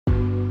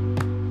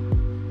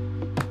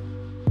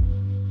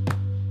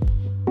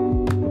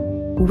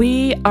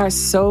We are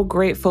so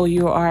grateful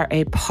you are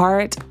a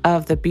part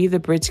of the Be the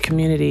Bridge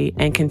community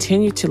and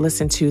continue to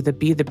listen to the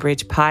Be the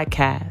Bridge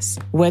podcast.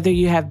 Whether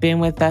you have been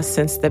with us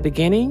since the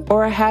beginning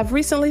or have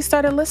recently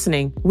started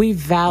listening, we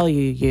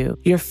value you.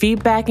 Your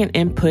feedback and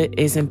input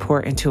is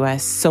important to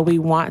us, so we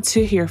want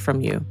to hear from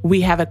you.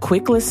 We have a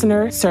quick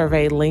listener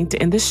survey linked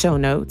in the show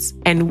notes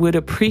and would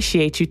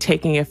appreciate you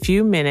taking a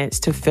few minutes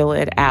to fill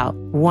it out.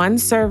 One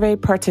survey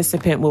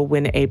participant will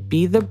win a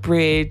Be the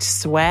Bridge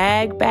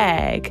swag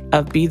bag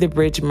of Be the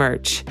Bridge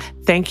merch.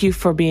 Thank you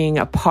for being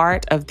a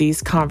part of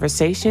these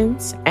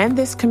conversations and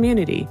this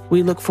community.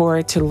 We look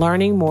forward to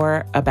learning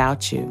more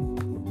about you.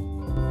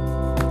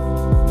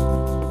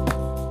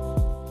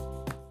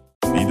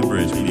 Be the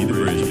Bridge, Be the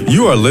Bridge.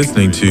 You are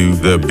listening to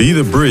the Be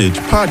the Bridge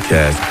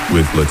podcast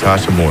with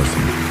Latasha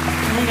Morrison.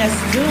 How are you guys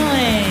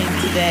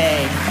doing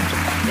today?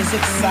 It's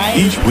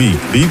exciting. Each week,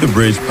 Be the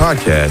Bridge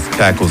podcast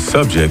tackles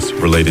subjects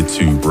related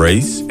to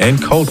race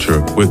and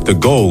culture with the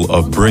goal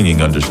of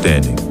bringing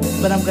understanding.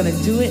 But I'm going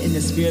to do it in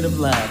the spirit of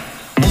love.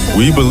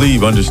 We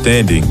believe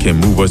understanding can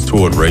move us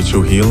toward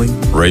racial healing,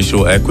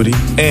 racial equity,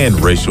 and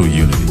racial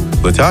unity.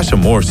 Latasha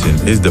Morrison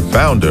is the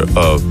founder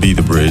of Be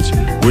the Bridge,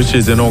 which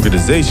is an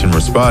organization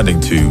responding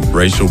to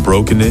racial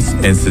brokenness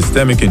and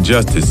systemic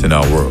injustice in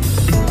our world.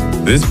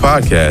 This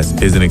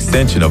podcast is an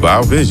extension of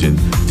our vision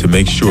to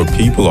make sure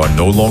people are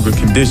no longer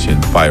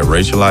conditioned by a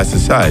racialized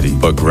society,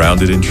 but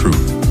grounded in truth.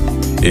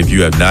 If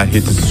you have not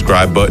hit the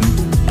subscribe button,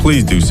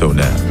 please do so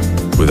now.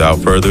 Without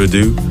further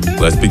ado,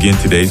 let's begin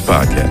today's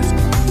podcast.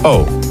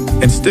 Oh,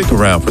 and stick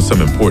around for some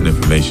important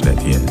information at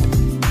the end.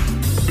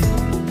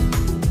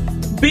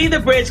 Be the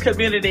Bridge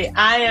community.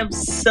 I am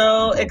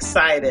so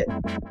excited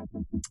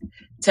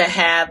to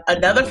have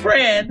another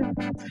friend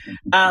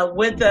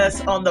with us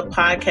on the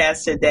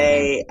podcast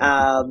today.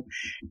 And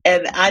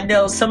I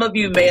know some of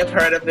you may have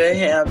heard of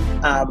him.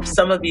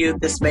 Some of you,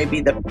 this may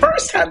be the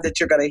first time that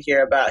you're going to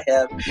hear about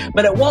him,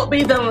 but it won't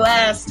be the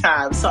last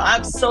time. So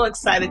I'm so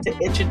excited to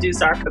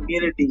introduce our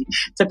community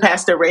to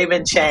Pastor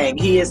Raymond Chang.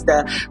 He is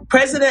the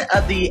president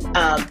of the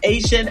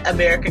Asian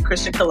American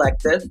Christian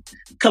Collaborative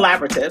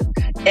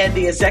and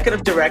the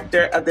executive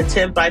director of the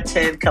 10 by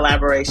 10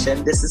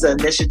 collaboration. This is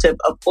an initiative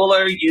of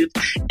Fuller Youth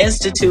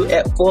Institute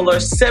at Fuller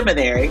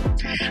Seminary.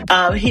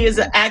 He is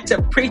an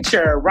active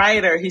preacher,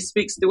 writer. He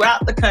speaks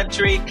throughout the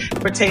country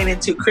pertaining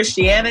to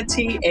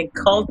Christianity and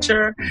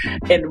culture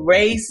and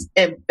race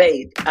and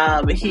faith.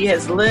 He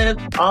has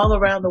lived all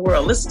around the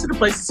world. Listen to the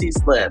places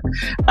he's lived.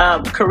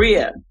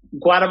 Korea,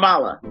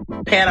 Guatemala,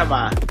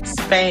 Panama,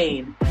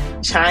 Spain,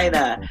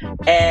 China,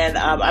 and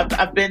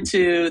I've been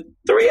to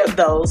 3 of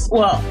those.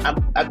 Well,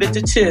 I've been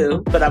to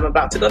 2, but I'm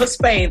about to go to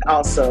Spain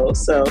also,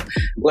 so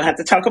we'll have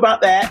to talk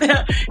about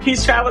that.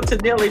 He's traveled to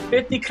nearly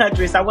 50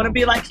 countries. I want to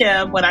be like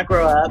him when I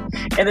grow up,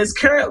 and is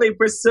currently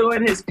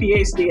pursuing his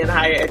PhD in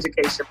higher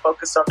education,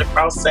 focused on the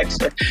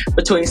cross-section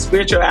between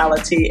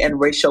spirituality and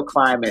racial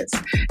climates.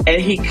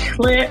 And he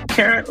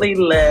currently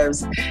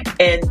lives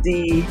in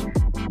the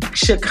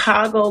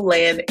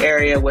Chicagoland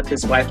area with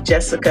his wife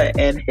Jessica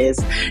and his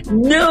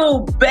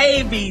new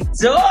baby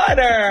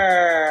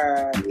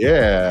daughter.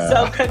 Yeah.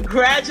 So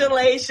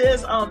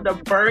congratulations on the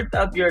birth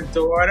of your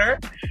daughter.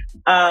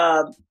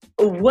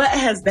 What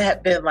has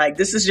that been like?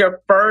 This is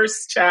your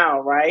first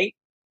child, right?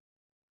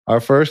 Our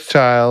first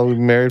child. We've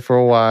been married for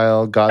a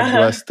while. God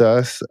blessed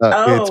us.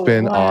 It's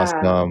been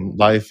awesome.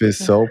 Life is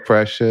so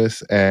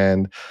precious,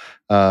 and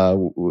I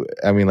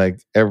mean, like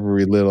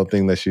every little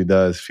thing that she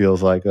does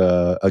feels like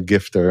a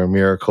gift or a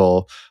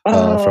miracle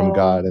from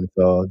God. And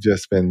so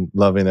just been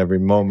loving every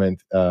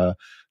moment that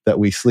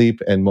we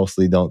sleep and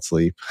mostly don't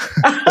sleep.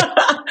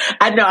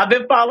 I know. I've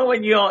been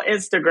following you on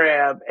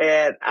Instagram,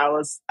 and I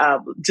was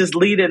just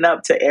leading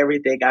up to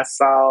everything. I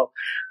saw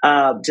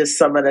just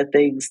some of the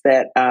things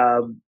that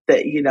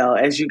you know,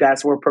 as you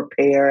guys were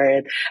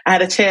preparing. I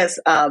had a chance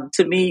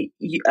to meet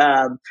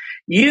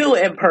you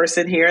in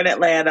person here in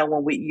Atlanta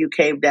when you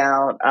came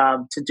down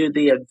to do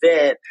the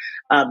event,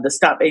 the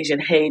Stop Asian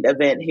Hate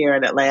event here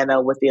in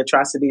Atlanta, with the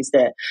atrocities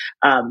that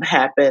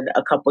happened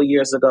a couple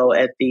years ago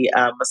at the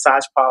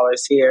massage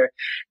parlors here.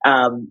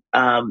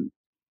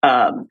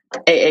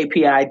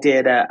 AAPI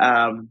did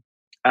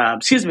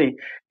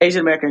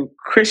Asian American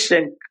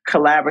Christian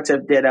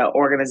Collaborative did an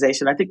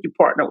organization. I think you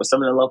partnered with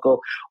some of the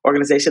local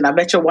organization. I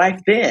met your wife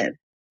then.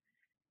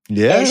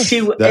 Yes,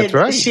 that's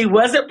right. She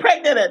wasn't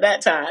pregnant at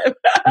that time.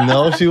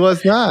 No, she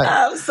was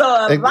not. So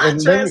a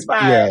lot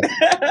transpired.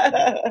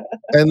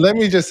 And let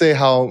me just say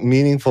how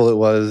meaningful it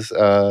was,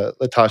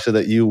 Latasha,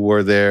 that you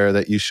were there,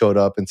 that you showed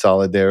up in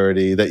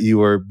solidarity, that you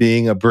were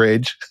being a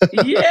bridge to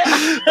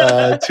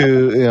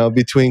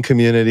between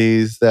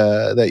communities.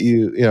 That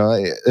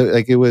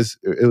it was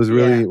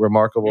really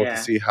remarkable to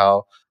see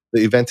how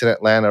the event in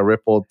Atlanta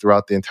rippled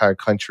throughout the entire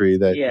country.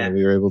 That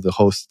we were able to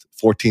host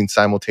 14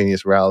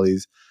 simultaneous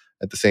rallies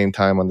at the same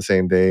time on the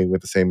same day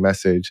with the same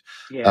message.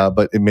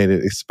 But it made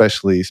it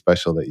especially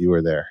special that you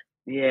were there.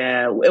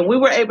 Yeah. And we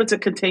were able to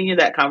continue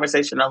that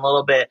conversation a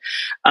little bit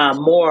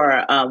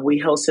more. We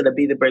hosted a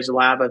Be the Bridge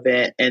Live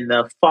event in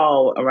the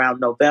fall around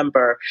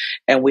November,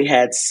 and we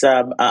had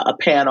a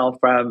panel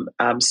from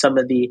some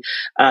of the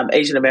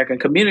Asian American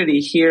community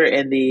here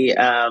in the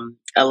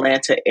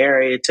Atlanta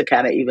area to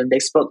kind of they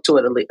spoke to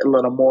it a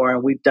little more.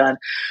 And we've done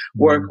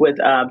work with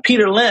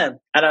Peter Lim.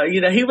 I know,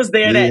 he was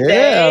there that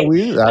day. I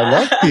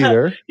love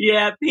Peter.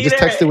 Yeah, Peter.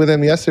 Just texted with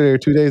him yesterday or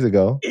 2 days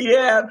ago.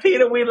 Yeah,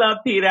 Peter, we love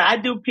Peter. I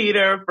do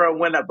Peter from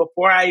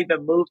before I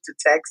even moved to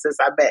Texas.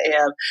 I met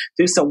him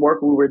through some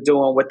work we were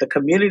doing with the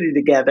community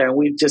together, and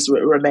we've just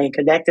remained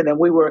connected. And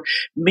we were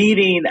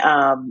meeting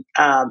out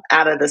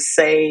of the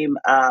same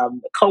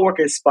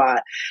co-working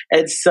spot,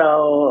 and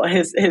so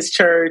his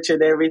church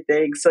and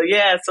everything. So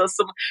yeah, so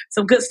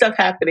some good stuff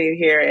happening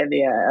here in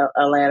the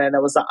Atlanta, and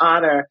it was an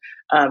honor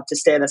to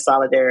stand in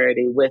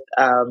solidarity with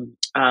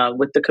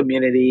the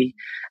community.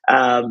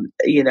 To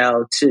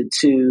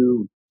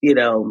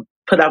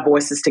put our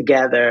voices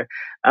together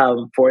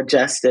for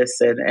justice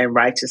and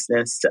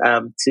righteousness,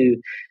 to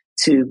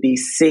be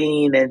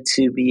seen and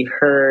to be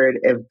heard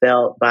and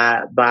felt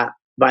by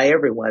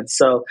everyone.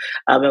 So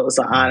it was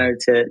an honor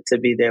to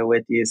be there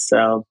with you.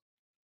 So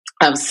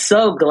I'm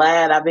so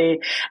glad. I mean,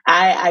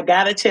 I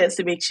got a chance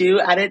to meet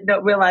you. I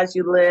didn't realize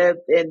you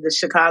lived in the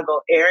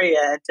Chicago area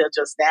until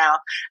just now.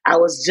 I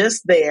was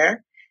just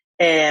there.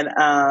 And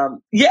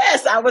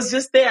yes, I was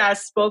just there. I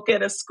spoke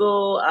at a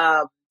school,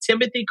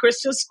 Timothy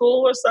Christian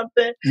School or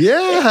something.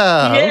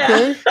 Yeah.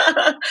 Okay.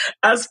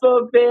 I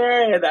spoke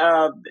there, and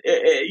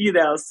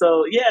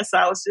so yes,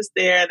 I was just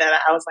there, and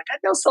I was like, I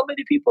know so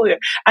many people here.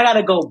 I got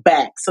to go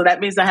back, so that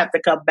means I have to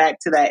come back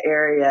to that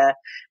area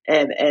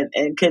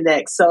and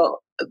connect. So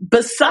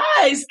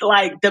besides,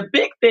 like, the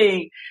big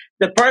thing,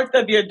 the birth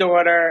of your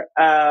daughter,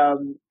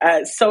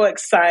 so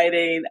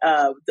exciting.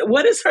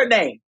 What is her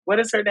name?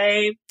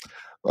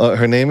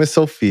 Her name is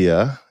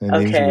Sophia,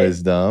 and means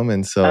wisdom.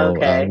 And so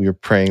we were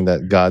praying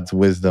that God's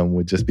wisdom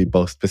would just be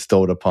both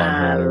bestowed upon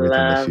her and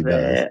everything that she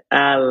does.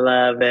 I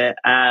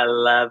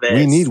love it.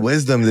 We need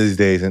wisdom these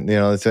days. And,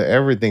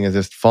 everything is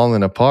just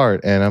falling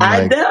apart. And I'm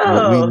like,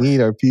 what we need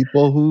are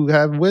people who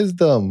have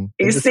wisdom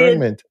and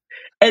discernment.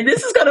 And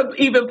this is going to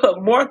even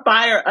put more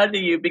fire under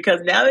you, because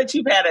now that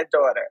you've had a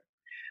daughter,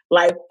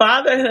 like,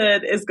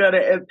 fatherhood is going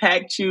to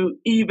impact you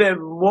even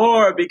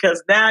more,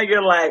 because now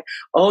you're like,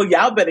 oh,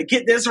 y'all better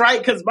get this right,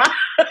 because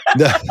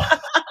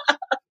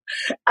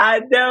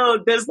I know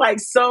there's like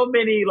so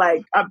many,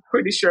 like, I'm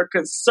pretty sure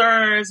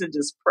concerns and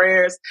just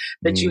prayers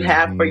that you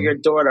have for your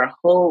daughter,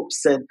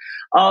 hopes and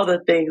all the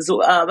things.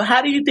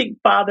 How do you think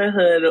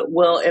fatherhood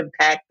will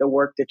impact the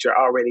work that you're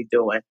already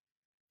doing?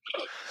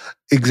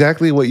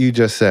 Exactly what you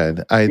just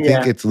said. I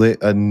think it's lit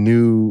a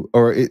new,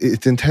 or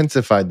it's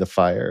intensified the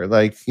fire.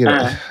 Like,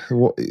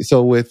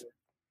 so with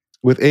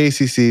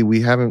AACC,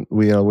 we've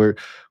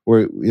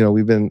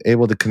been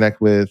able to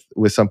connect with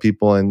some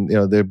people, and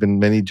there've been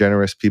many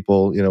generous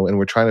people, and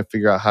we're trying to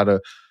figure out how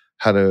to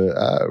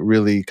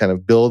really kind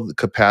of build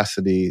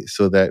capacity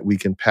so that we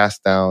can pass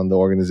down the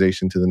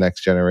organization to the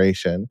next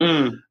generation.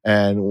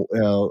 And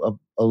a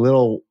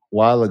little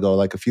while ago,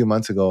 like a few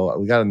months ago,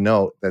 we got a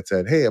note that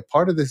said, "Hey, a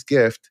part of this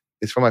gift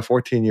is for my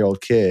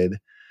 14-year-old kid."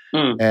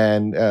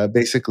 And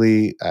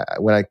basically,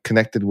 when we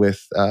connected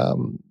with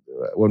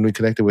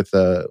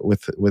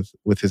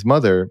his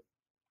mother,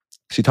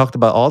 she talked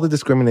about all the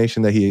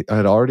discrimination that he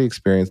had already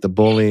experienced, the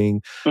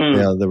bullying,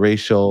 the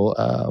racial,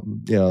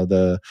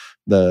 the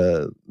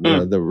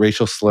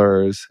racial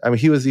slurs. I mean,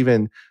 he was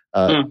even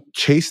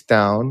chased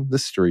down the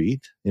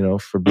street,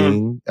 for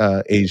being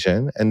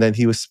Asian, and then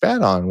he was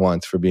spat on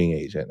once for being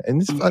Asian. And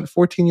this is a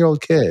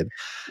 14-year-old kid.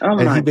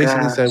 And he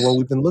basically said, "Well,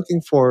 we've been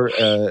looking for."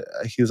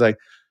 He was like,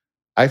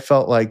 "I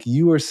felt like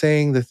you were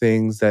saying the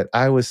things that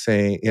I was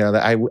saying,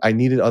 that I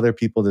needed other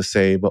people to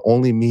say, but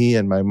only me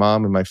and my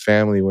mom and my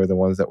family were the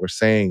ones that were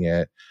saying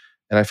it.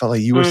 And I felt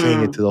like you were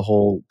saying it to the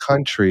whole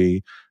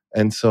country."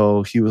 And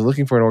so he was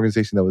looking for an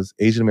organization that was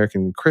Asian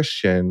American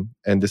Christian,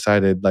 and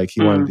decided like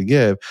he wanted to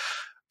give.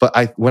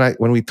 But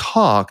when we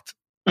talked,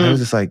 I was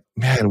just like,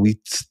 man,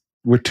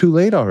 we're too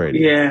late already.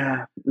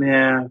 Yeah.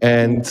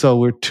 And so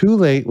we're too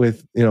late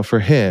with, for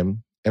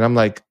him. And I'm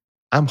like,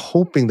 I'm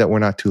hoping that we're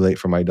not too late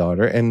for my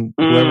daughter and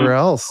whoever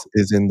else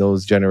is in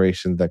those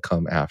generations that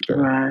come after.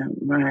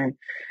 Right.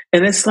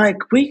 And it's like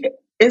we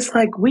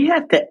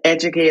have to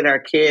educate our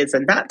kids,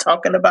 and not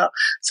talking about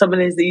some of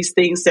these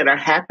things that are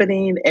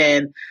happening.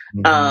 And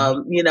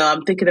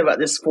I'm thinking about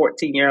this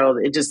 14-year-old.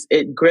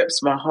 It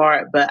grips my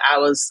heart. But I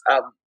was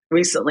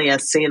recently I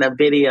seen a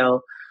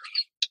video.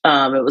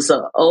 It was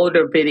an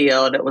older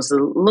video, and it was a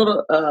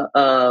little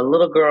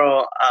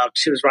girl.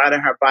 She was riding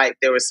her bike.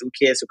 There were some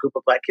kids, a group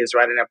of Black kids,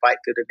 riding their bike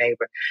through the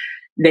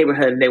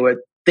neighborhood, and they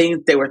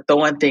were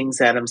throwing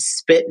things at them,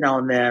 spitting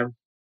on them,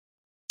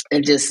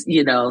 and just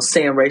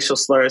saying racial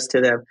slurs to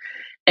them.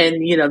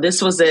 And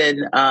this was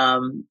in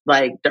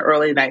like the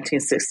early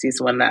 1960s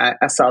when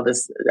I saw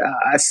this.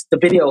 The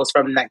video was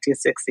from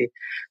 1960.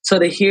 So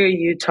to hear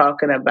you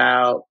talking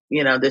about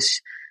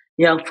this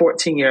young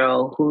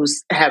 14-year-old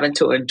who's having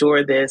to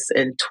endure this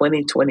in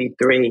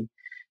 2023,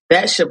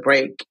 that should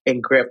break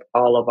and grip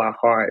all of our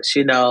hearts.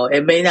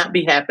 It may not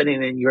be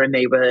happening in your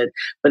neighborhood,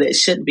 but it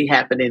shouldn't be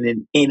happening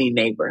in any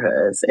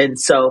neighborhoods. And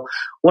so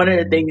one of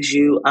the things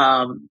you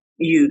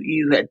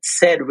had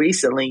said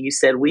recently, you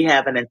said we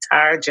have an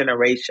entire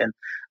generation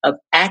of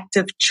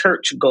active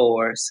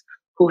churchgoers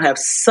who have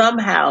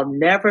somehow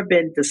never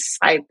been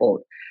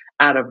discipled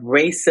out of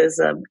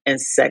racism and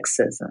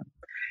sexism.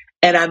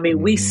 And I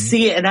mean, we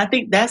see it. And I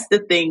think that's the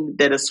thing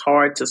that is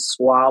hard to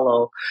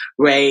swallow,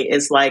 Ray,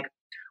 is like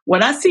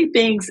when I see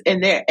things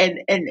in there and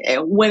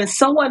when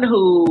someone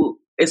who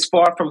is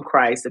far from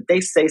Christ, if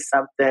they say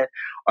something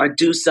or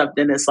do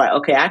something, it's like,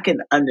 okay, I can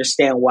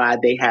understand why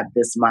they have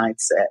this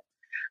mindset.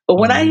 But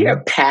when I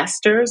hear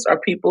pastors or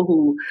people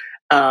who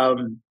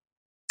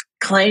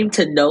claim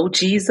to know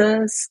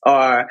Jesus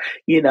or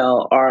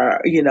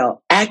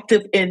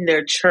active in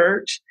their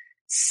church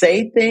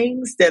say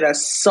things that are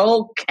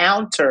so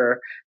counter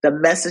the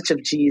message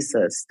of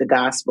Jesus, the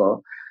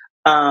gospel,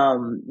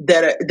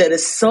 that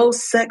is so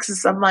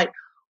sexist. I'm like,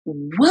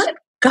 what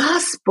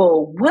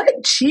gospel,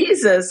 what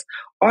Jesus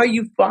are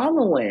you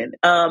following?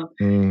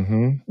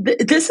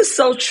 This is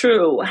so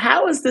true.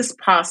 How is this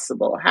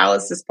possible? How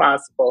is this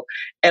possible?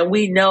 And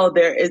we know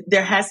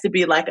there has to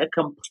be like a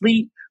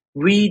complete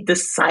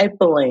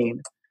rediscipling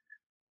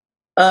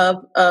of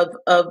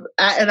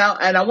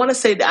I want to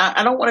say that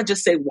I don't want to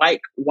just say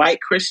white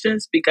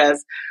Christians,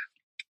 because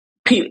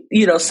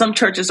some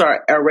churches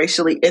are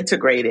racially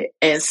integrated,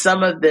 and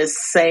some of this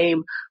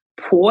same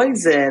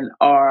poison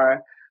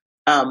or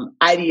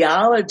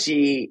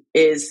ideology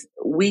is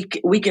we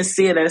can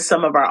see it in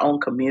some of our own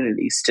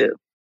communities too.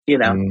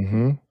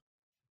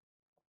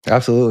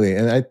 Absolutely,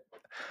 and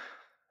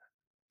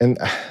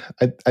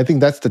I think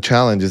that's the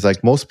challenge. Is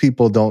like most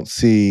people don't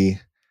see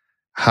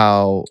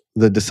how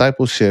the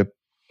discipleship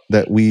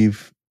that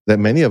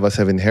many of us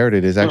have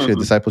inherited is actually a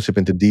discipleship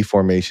into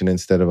deformation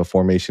instead of a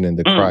formation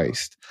into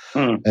Christ.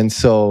 And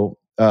so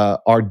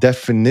our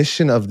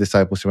definition of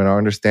discipleship and our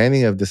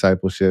understanding of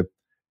discipleship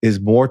is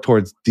more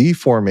towards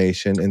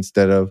deformation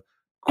instead of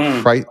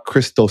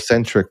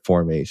Christocentric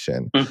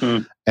formation.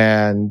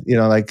 And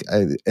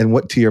and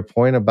what, to your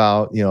point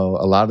about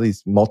a lot of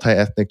these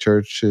multi-ethnic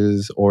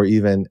churches or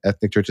even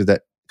ethnic churches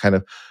that kind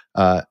of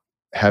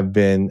have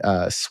been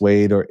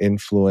swayed or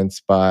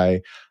influenced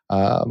by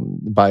a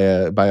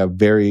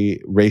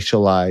very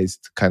racialized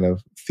kind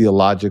of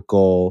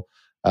theological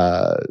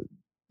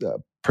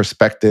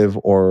perspective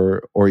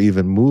or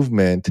even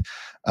movement,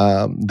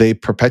 they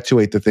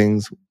perpetuate the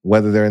things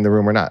whether they're in the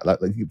room or not. Like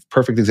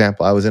perfect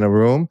example, I was in a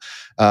room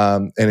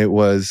and it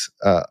was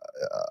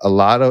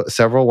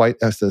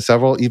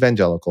several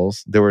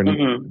evangelicals. There were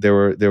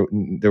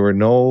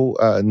no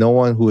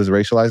one who was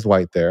racialized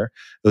white there.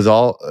 It was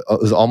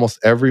almost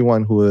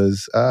everyone who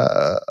was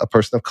a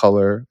person of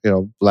color,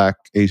 Black,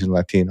 Asian,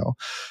 Latino.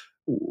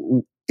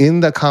 In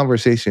the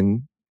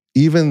conversation,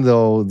 even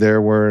though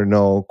there were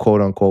no quote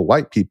unquote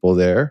white people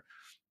there,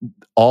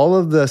 all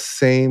of the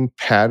same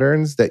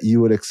patterns that you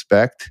would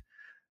expect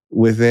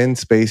within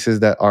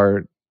spaces that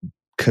are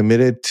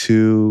committed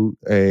to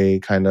a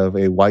kind of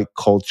a white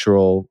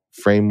cultural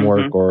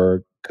framework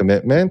or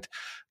commitment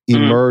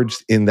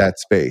emerged in that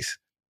space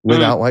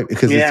without white,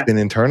 because it's been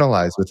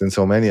internalized within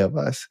so many of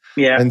us.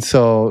 And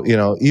so,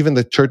 even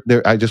the church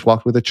there, I just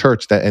walked with a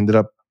church that ended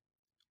up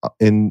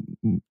in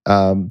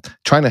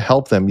trying to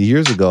help them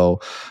years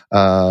ago,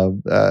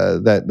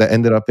 that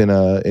ended up in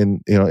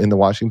the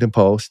Washington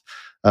Post,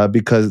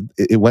 because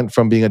it went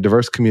from being a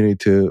diverse community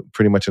to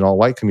pretty much an all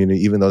white community,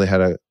 even though they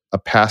had a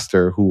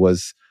pastor who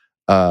was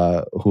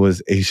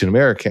Asian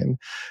American.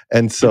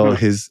 And so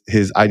his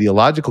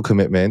ideological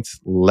commitments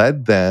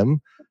led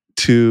them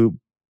to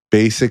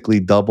basically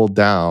double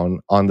down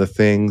on the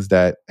things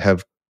that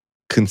have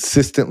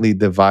consistently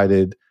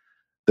divided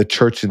the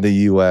church in the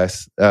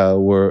U.S.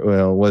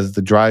 Was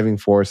the driving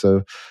force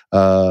of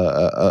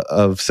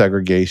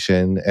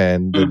segregation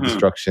and the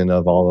destruction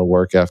of all the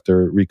work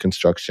after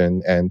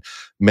Reconstruction and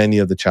many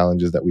of the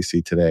challenges that we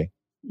see today.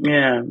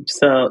 Yeah.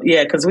 So,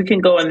 because we can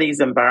go in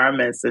these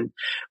environments and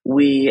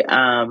we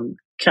kind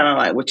of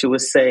like what you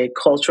would say,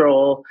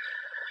 cultural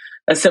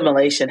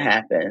assimilation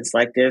happens.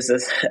 Like there's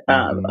this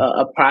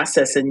a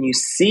process, and you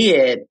see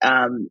it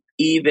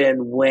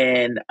even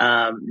when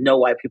no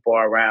white people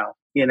are around.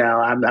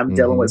 I'm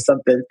dealing with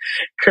something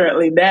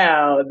currently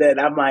now that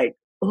I'm like,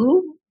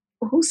 who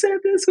said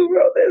this? Who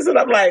wrote this? And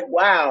I'm like,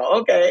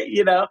 wow, okay,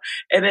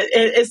 and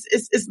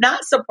it's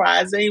not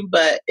surprising,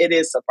 but it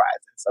is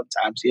surprising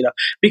sometimes,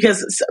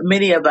 because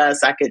many of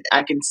us, I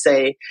can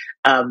say,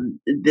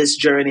 this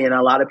journey, and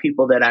a lot of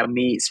people that I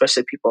meet,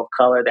 especially people of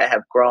color that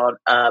have grown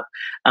up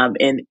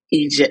in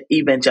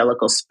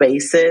evangelical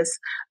spaces,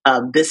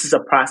 this is a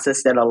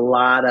process that a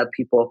lot of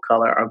people of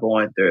color are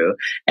going through,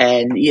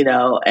 and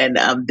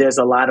there's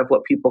a lot of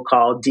what people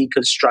call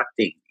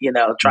deconstructing,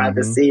 trying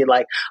to see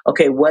like,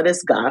 okay, what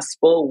is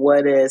gospel,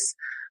 what is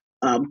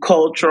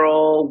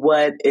cultural,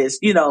 what is,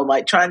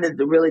 like trying to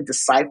really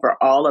decipher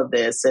all of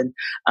this. And,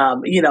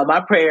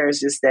 my prayer is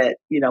just that,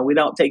 we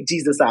don't take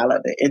Jesus out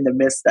of it in the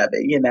midst of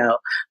it,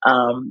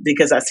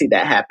 because I see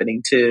that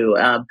happening too.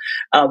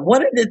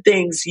 One of the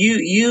things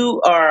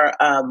you are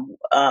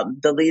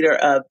the leader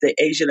of the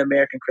Asian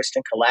American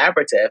Christian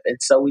Collaborative. And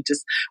so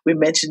we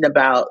mentioned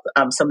about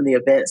some of the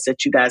events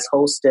that you guys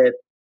hosted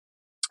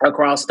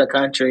across the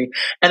country.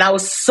 And I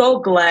was so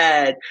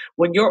glad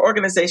when your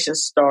organization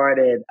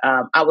started.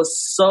 I was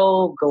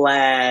so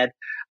glad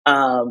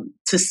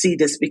to see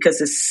this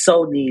because it's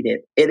so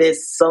needed. It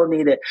is so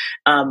needed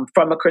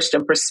from a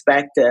Christian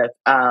perspective.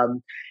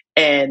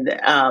 Even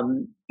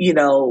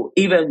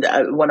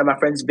one of my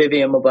friends,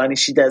 Vivian Mabani,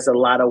 she does a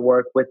lot of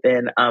work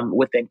within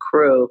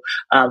Crew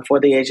for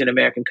the Asian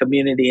American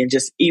community, and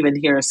just even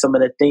hearing some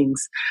of the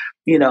things,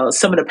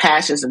 some of the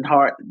passions and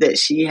heart that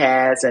she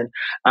has, and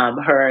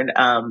her and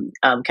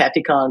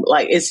Kathy Kong,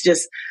 like it's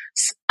just,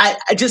 I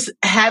just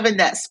having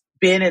that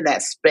been in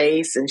that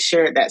space and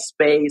shared that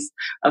space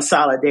of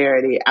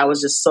solidarity. I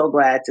was just so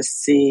glad to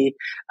see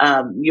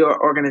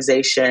your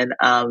organization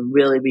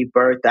really be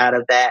birthed out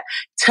of that.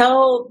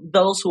 Tell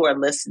those who are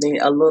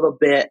listening a little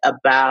bit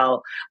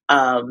about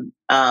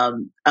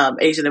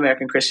Asian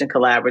American Christian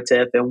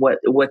Collaborative and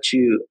what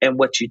you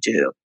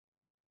do.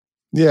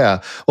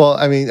 Yeah. Well,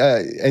 I mean,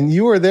 and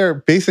you were there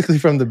basically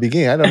from the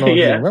beginning. I don't know if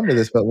you remember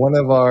this, but one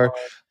of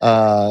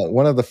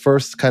the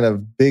first kind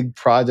of big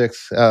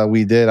projects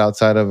we did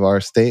outside of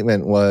our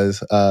statement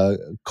was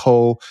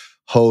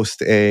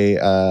co-host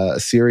a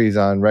series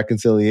on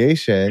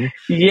reconciliation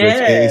with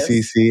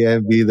AACC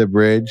and Be the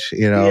Bridge.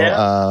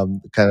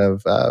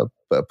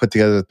 Put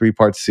together a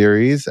 3-part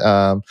series.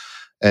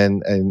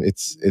 And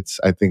it's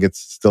I think it's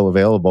still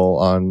available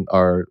on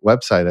our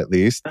website at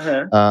least,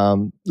 or on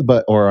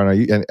our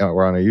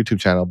YouTube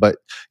channel. But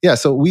yeah,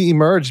 so we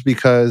emerged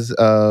because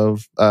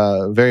of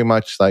very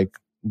much like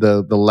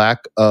the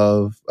lack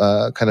of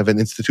kind of an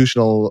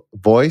institutional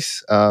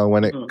voice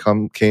when it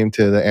came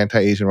to the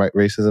anti-Asian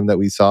racism that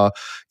we saw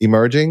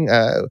emerging,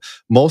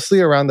 mostly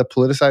around the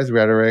politicized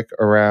rhetoric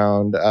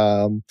around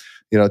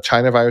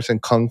China virus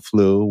and Kung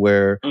flu,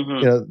 where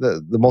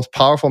the most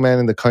powerful man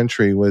in the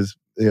country was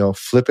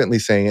flippantly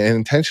saying it and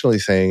intentionally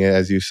saying it,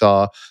 as you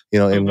saw,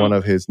 in one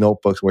of his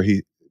notebooks where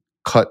he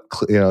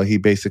he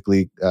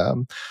basically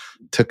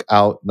took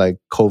out like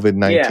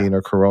COVID-19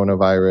 or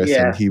coronavirus,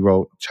 and he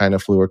wrote China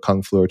flu or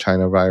Kung flu or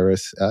China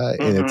virus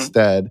in its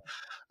stead.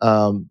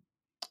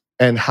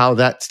 And how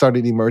that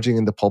started emerging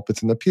in the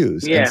pulpits and the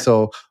pews. And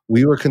so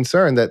we were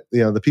concerned that,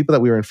 the people that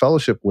we were in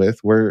fellowship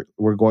with were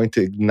going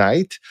to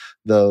ignite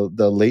the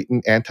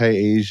latent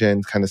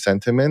anti-Asian kind of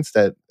sentiments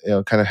that,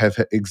 kind of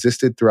have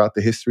existed throughout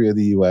the history of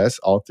the U.S.,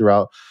 all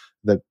throughout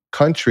the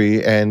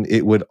country. And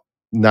it would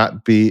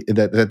not be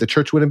that the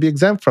church wouldn't be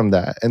exempt from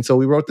that. And so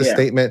we wrote the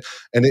statement,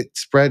 and it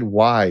spread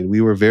wide. We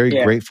were very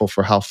grateful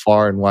for how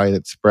far and wide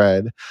it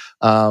spread,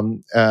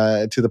 to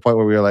the point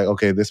where we were like,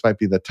 okay, this might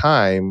be the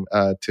time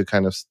to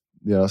kind of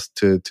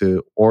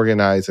to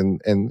organize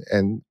and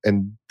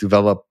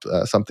develop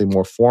something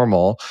more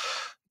formal.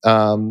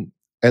 And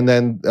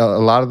then a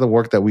lot of the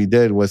work that we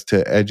did was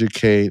to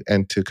educate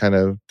and to kind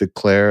of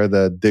declare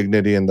the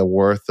dignity and the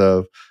worth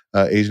of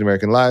Asian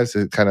American lives,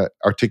 to kind of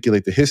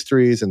articulate the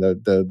histories and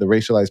the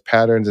racialized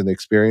patterns and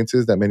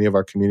experiences that many of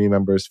our community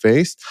members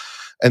faced.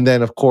 And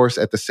then, of course,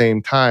 at the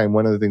same time,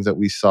 one of the things that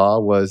we saw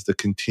was the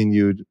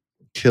continued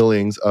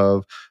killings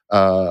of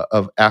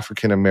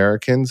African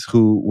Americans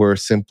who were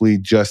simply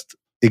just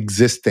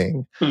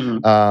existing.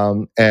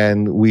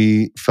 And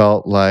we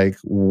felt like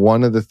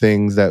one of the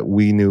things that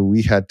we knew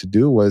we had to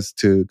do was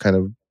to kind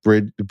of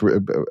break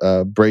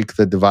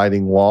the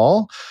dividing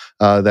wall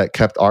that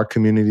kept our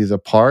communities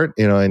apart.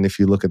 And if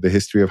you look at the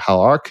history of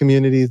how our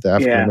communities, the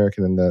African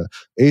American and the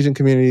Asian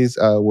communities,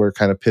 were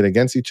kind of pit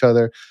against each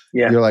other,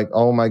 you're like,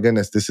 oh my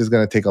goodness, this is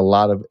going to take a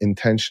lot of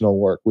intentional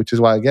work, which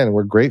is why, again,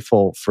 we're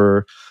grateful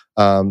for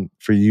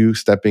you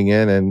stepping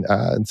in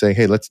and saying,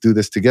 hey, let's do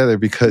this together,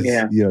 because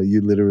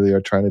you literally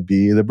are trying to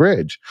be the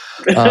bridge.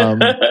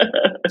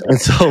 And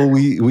so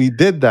we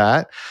did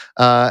that.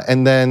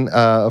 And then,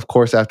 of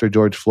course, after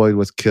George Floyd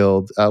was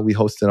killed, we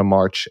hosted a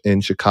march in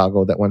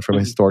Chicago that went from a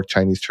historic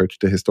Chinese church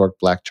to a historic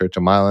Black church,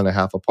 1.5 miles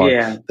apart,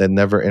 that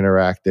never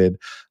interacted.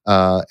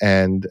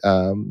 And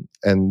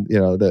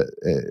the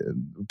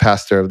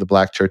pastor of the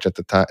Black church at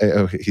the time,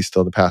 he's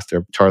still the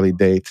pastor, Charlie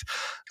Dates.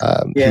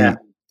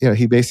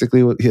 He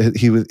basically,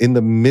 he was in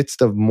the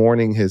midst of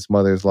mourning his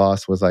mother's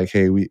loss, was like,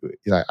 hey,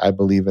 I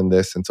believe in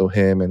this. And so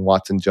him and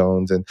Watson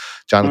Jones and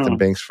Jonathan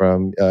Banks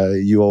from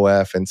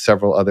UOF and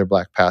several other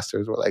Black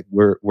pastors were like,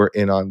 we're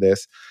in on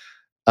this.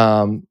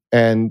 And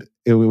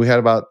we had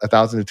about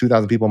 1,000 to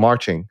 2,000 people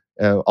marching,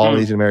 all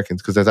Asian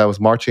Americans. Because as I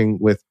was marching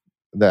with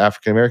the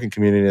African American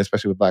community,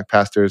 especially with Black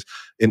pastors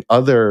in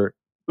other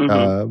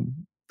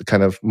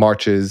kind of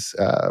marches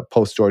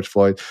post George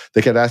Floyd,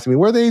 they kept asking me,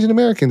 where are the Asian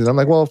Americans? And I'm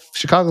like, well,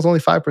 Chicago's only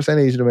 5%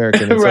 Asian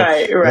American. And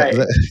right.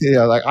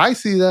 Like I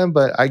see them,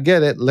 but I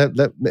get it.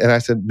 And I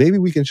said, maybe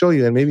we can show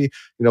you, and maybe,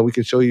 we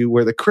can show you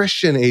where the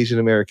Christian Asian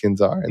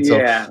Americans are. And so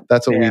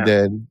that's what we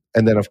did.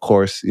 And then, of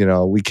course,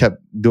 we kept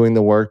doing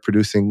the work,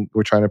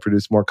 we're trying to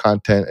produce more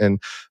content and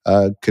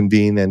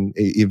convene and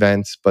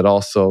events, but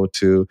also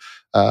to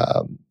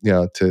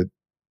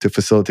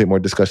facilitate more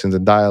discussions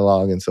and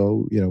dialogue. And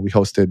so, we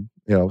hosted,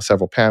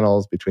 several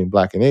panels between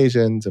Black and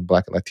Asians and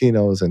Black and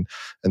Latinos and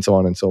so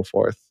on and so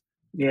forth.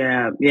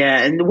 Yeah.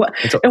 And what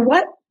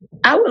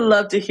I would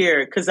love to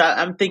hear, because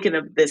I'm thinking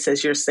of this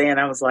as you're saying,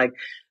 I was like,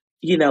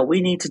 we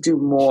need to do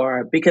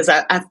more, because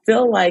I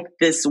feel like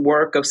this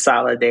work of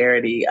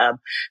solidarity,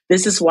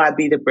 this is why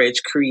Be the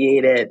Bridge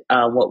created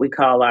what we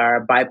call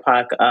our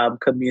BIPOC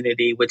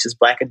community, which is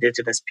Black,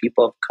 Indigenous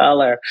people of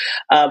color.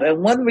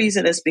 And one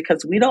reason is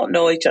because we don't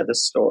know each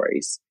other's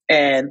stories.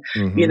 And,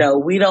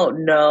 we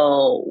don't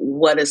know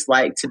what it's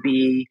like to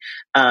be,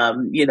 a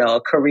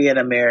Korean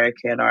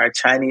American or a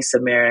Chinese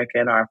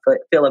American or a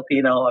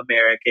Filipino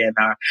American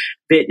or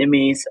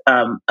Vietnamese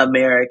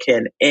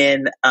American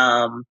in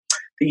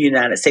the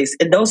United States.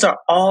 And those are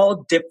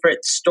all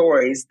different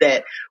stories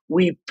that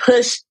we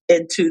push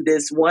into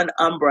this one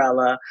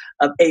umbrella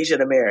of Asian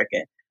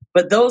American.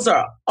 But those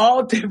are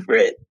all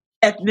different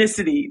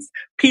ethnicities,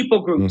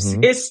 people groups,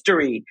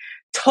 history,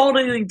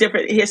 totally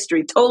different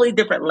history, totally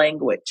different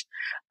language.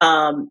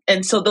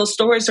 And so those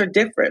stories are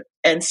different.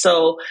 And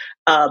so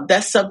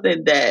that's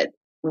something that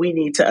we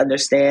need to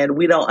understand.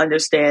 We don't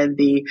understand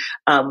the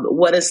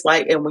what it's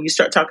like. And when you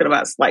start talking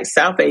about like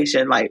South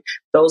Asian, like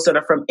those that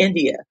are from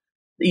India,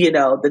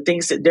 the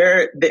things that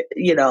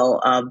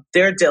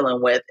they're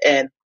dealing with,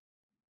 and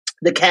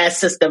the caste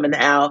system, and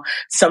how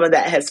some of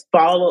that has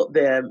followed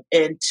them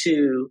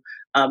into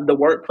the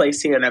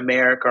workplace here in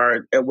America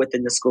or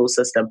within the school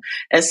system.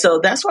 And so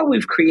that's why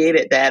we've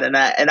created that. And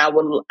I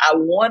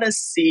want to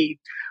see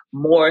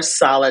more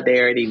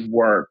solidarity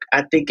work.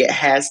 I think it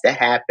has to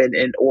happen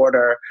in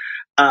order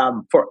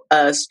for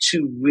us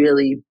to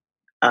really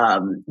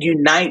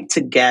unite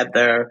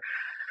together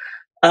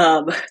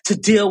to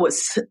deal with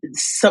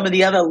some of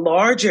the other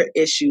larger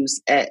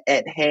issues at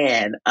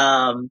hand.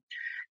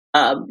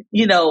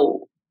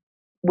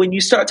 When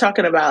you start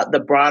talking about the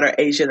broader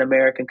Asian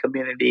American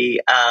community,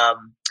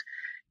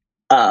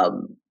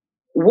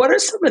 what are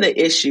some of the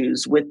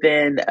issues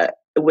within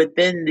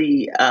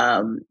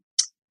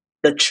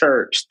the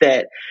church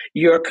that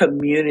your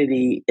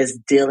community is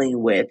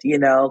dealing with?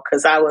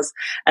 Because I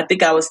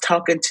think I was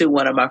talking to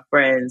one of my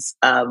friends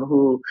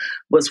who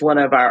was one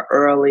of our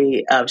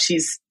early,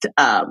 she's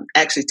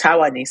actually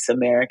Taiwanese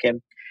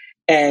American,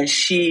 and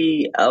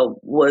we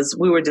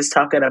were just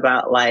talking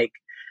about like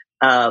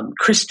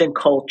Christian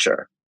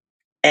culture,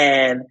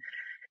 and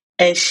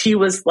she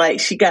was like,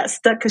 she got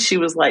stuck because she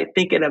was like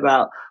thinking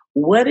about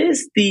what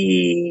is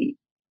the,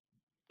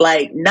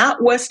 like,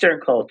 not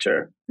Western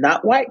culture,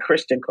 not white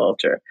Christian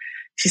culture.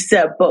 She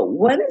said, but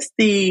what is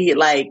the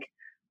like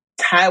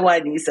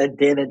Taiwanese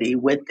identity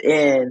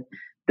within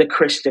the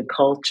Christian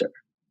culture?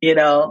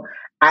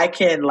 I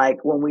can,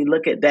 like, when we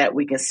look at that,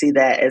 we can see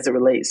that as it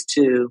relates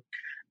to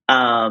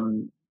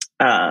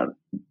the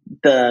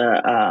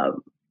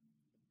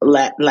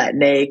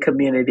Latin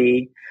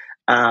community.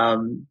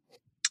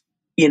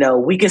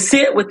 We can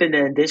see it within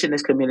the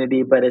indigenous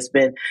community, but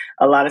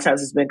a lot of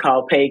times it's been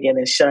called pagan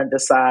and shunned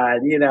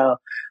aside,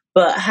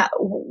 But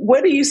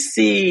what do you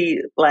see,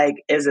 like,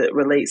 as it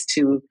relates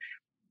to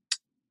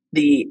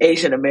the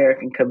Asian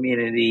American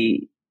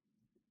community,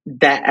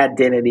 that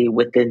identity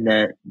within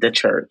the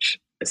church?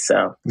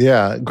 So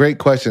yeah, great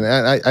question,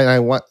 and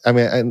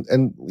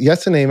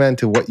yes and amen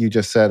to what you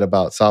just said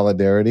about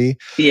solidarity.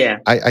 Yeah,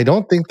 I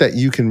don't think that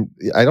you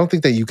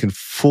can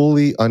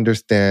fully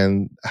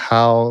understand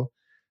how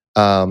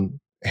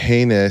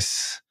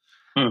heinous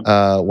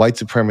white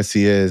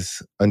supremacy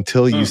is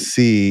until you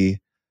see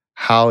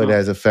how it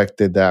has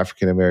affected the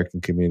African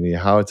American community,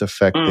 how it's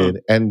affected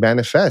and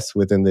manifests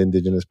within the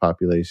indigenous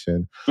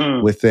population,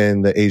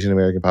 within the Asian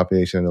American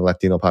population and the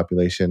Latino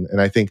population. And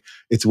I think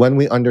it's when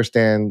we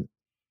understand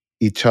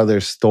each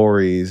other's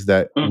stories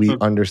that we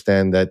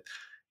understand that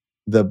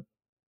the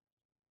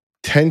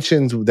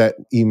tensions that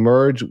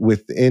emerge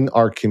within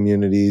our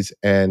communities,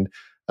 and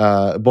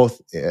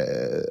both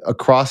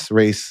across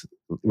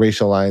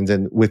racial lines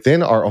and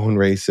within our own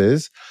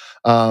races,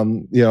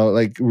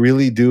 like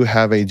really do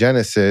have a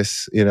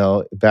genesis,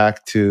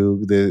 back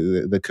to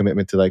the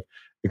commitment to like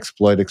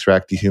exploit,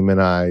 extract,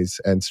 dehumanize,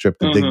 and strip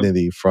the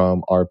dignity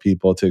from our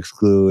people, to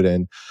exclude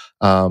and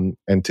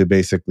to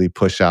basically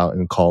push out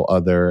and call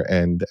other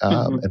and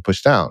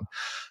push down.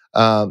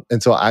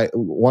 And so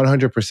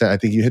 100%, I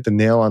think you hit the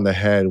nail on the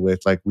head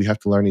with, like, we have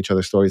to learn each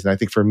other's stories. And I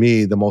think for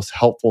me, the most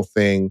helpful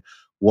thing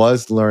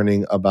was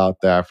learning about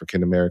the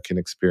African American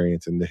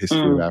experience and the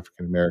history of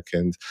African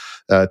Americans,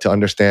 to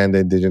understand the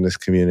indigenous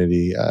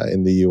community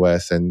in the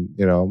U.S. and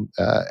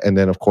and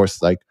then of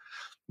course, like,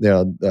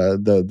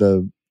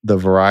 the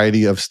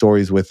variety of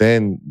stories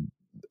within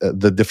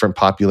the different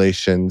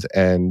populations,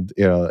 and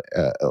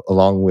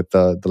along with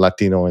the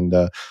Latino and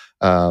the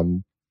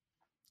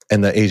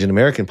Asian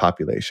American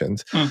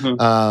populations.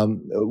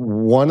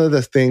 One of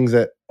the things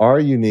that are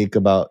unique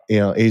about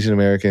Asian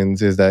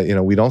Americans is that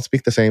we don't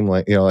speak the same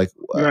like like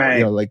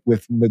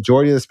with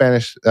majority of the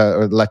Spanish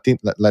or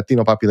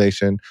Latino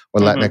population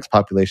or Latinx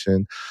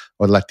population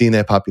or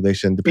Latina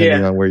population,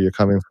 depending on where you're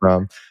coming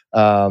from.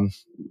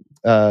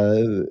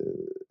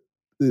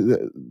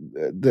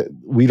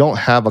 We don't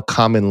have a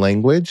common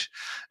language,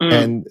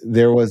 and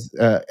there was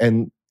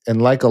and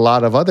like a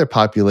lot of other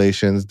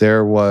populations,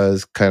 there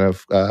was kind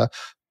of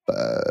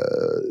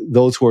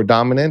those who are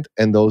dominant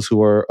and those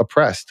who are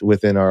oppressed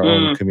within our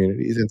own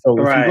communities. And so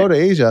if you go to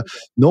Asia,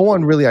 no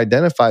one really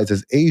identifies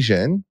as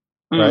Asian,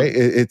 right?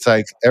 It's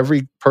like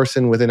every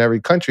person within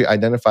every country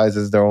identifies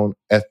as their own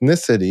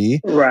ethnicity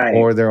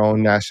or their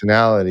own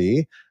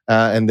nationality.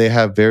 And they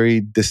have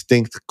very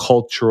distinct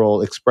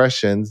cultural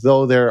expressions,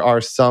 though there are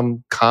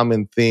some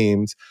common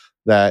themes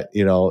that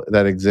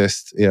that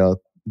exist,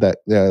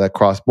 that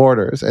cross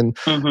borders. And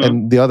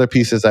the other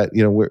piece is that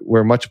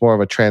we're much more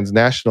of a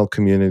transnational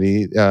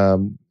community,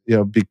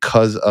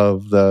 because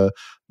of the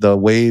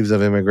waves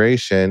of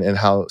immigration and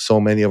how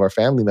so many of our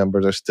family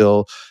members are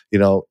still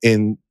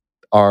in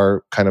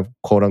our kind of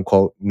quote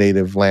unquote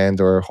native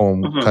land or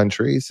home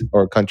countries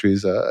or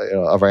countries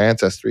of our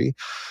ancestry.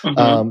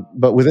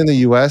 But within the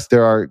US,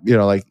 there are,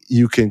 like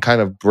you can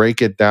kind of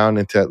break it down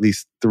into at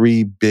least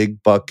 3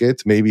 big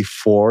buckets, maybe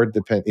 4,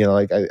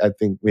 I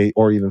think maybe,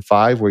 or even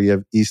 5, where you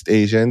have East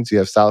Asians, you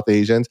have South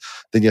Asians,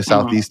 then you have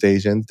Southeast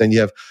Asians, then you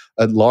have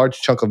a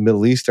large chunk of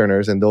Middle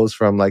Easterners and those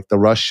from like the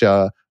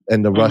Russia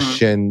and the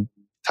Russian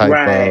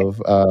type of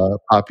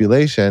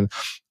population.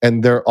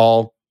 And they're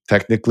all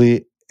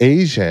technically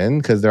Asian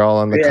because they're all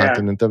on the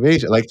continent of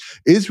Asia. Like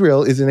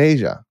Israel is in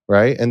Asia,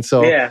 right? And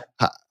so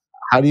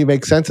how do you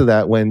make sense of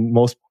that when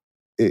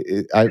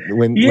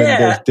when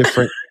there's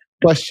different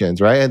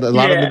questions, right? And a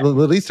lot of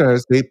Middle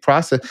Easterners,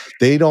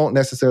 they don't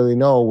necessarily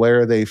know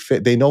where they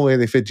fit. They know where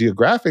they fit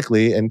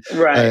geographically and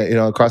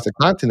across the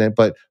continent,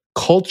 but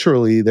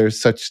culturally there's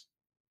such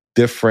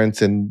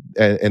difference and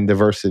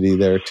diversity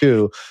there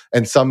too.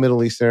 And some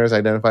Middle Easterners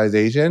identify as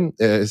Asian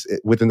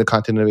within the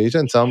continent of Asia,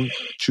 and some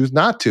choose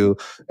not to,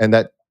 and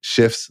that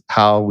shifts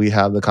how we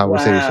have the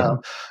conversation.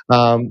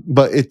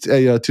 But it's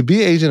to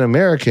be Asian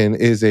American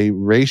is a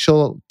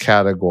racial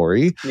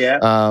category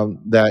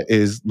that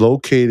is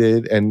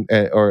located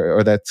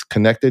or that's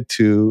connected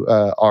to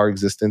our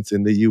existence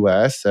in the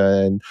U.S.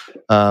 and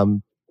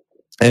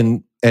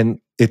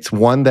it's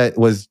one that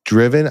was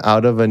driven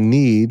out of a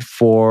need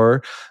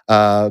for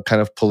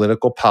kind of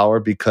political power,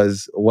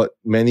 because what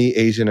many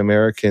Asian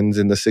Americans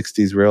in the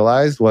 60s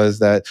realized was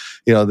that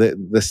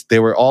they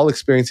were all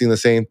experiencing the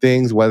same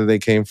things, whether they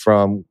came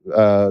from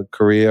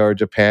Korea or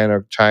Japan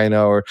or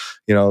China or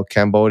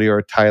Cambodia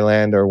or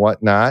Thailand or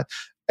whatnot,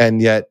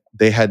 and yet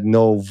they had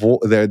no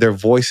their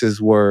voices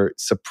were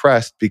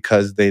suppressed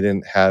because they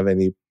didn't have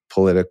any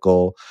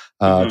political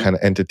kind of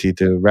entity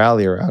to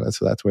rally around. And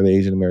so that's where the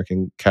Asian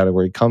American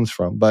category comes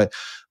from. But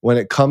when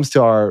it comes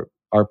to our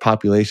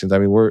populations, I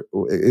mean,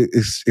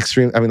 it's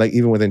extreme. I mean, like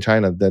even within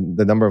China,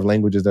 the number of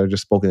languages that are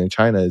just spoken in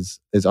China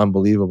is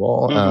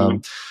unbelievable.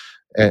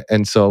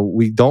 And so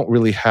we don't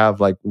really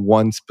have like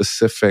one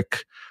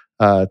specific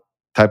type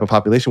of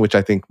population, which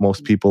I think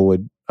most people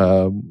would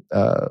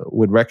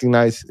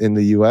recognize in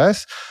the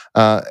U.S.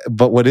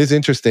 But what is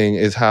interesting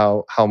is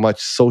how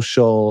much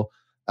social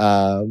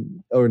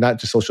or not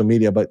just social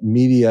media, but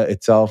media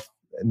itself,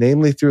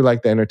 namely through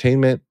like the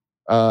entertainment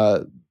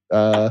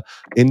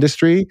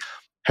industry,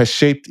 has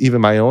shaped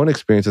even my own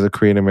experience as a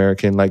Korean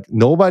American. Like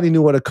nobody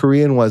knew what a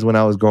Korean was when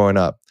I was growing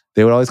up.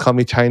 They would always call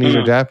me Chinese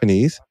or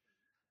Japanese.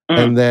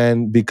 And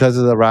then because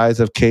of the rise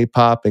of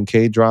K-pop and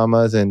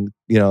K-dramas and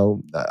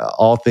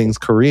all things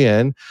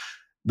Korean,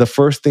 the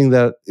first thing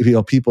that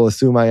people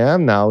assume I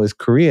am now is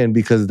Korean,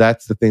 because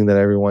that's the thing that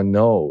everyone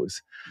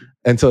knows.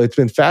 And so it's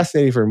been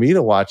fascinating for me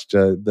to watch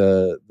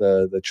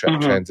the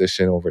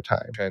transition over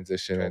time.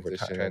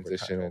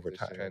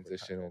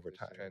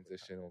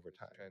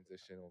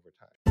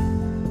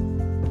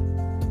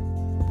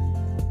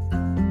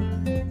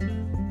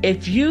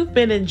 If you've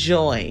been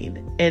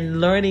enjoying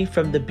and learning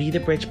from the Be the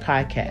Bridge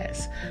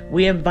podcast,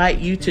 we invite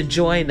you to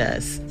join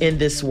us in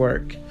this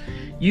work.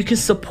 You can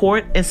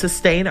support and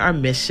sustain our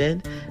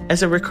mission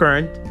as a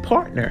recurring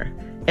partner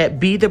at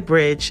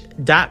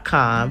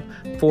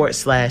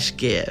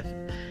bethebridge.com/give.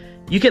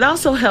 You can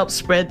also help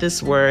spread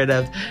this word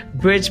of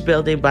bridge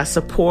building by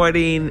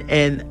supporting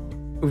and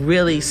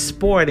really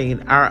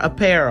sporting our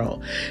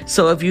apparel.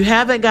 So if you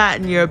haven't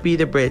gotten your Be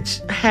the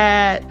Bridge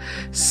hat,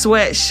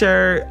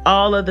 sweatshirt,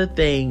 all of the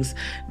things,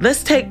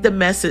 let's take the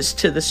message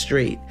to the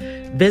street.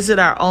 Visit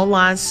our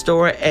online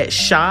store at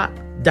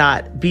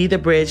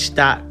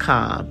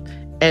shop.bethebridge.com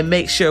and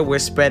make sure we're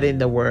spreading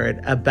the word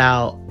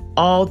about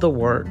all the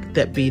work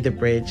that Be the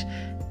Bridge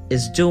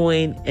is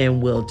doing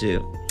and will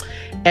do.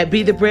 At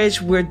Be the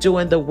Bridge, we're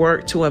doing the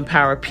work to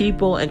empower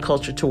people and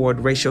culture toward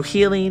racial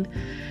healing,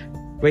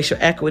 racial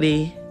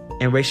equity,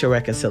 and racial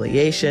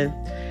reconciliation.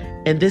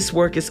 And this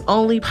work is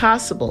only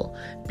possible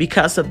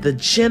because of the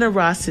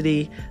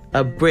generosity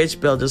of bridge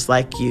builders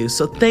like you.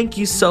 So thank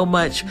you so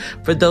much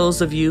for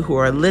those of you who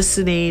are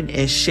listening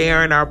and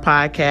sharing our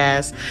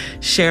podcast,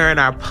 sharing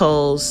our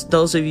posts,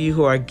 those of you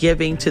who are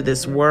giving to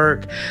this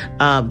work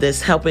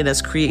that's helping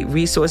us create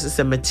resources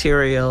and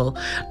material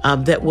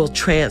that will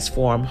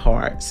transform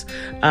hearts.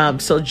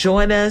 So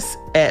join us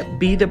at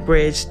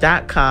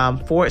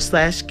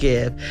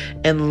bethebridge.com/give,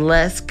 and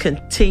let's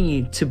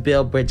continue to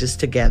build bridges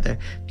together.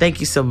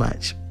 Thank you so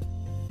much.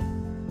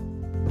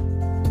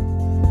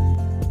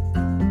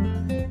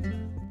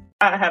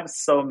 I have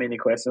so many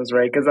questions,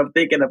 Ray, because I'm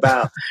thinking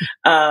about,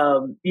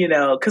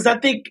 because I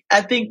think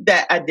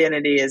that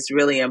identity is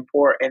really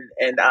important.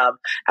 And I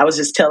was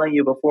just telling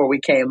you before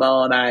we came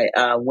on, I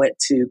went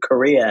to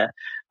Korea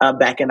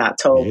back in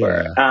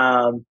October.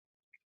 Yeah.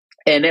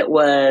 And it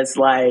was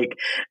like,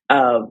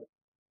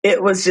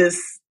 it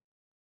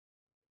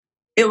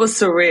was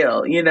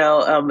surreal.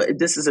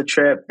 This is a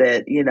trip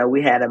that,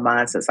 we had in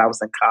mind since I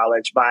was in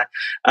college. One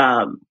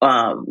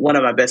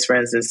of my best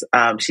friends is,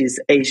 she's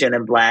Asian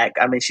and Black.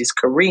 I mean, she's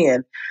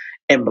Korean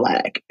and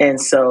Black. And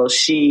so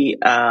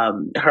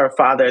her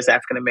father is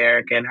African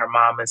American, her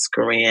mom is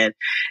Korean,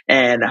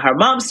 and her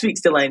mom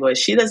speaks the language.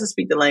 She doesn't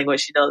speak the language.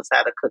 She knows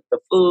how to cook the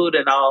food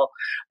and all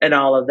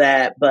of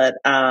that. But,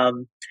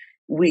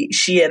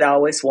 she had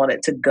always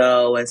wanted to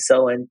go. And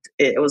so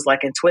it was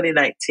like in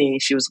 2019,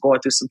 she was going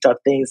through some tough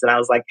things. And I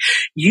was like,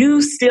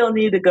 you still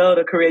need to go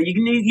to Korea.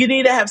 You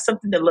need to have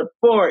something to look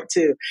forward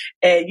to.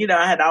 And,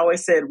 I had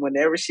always said,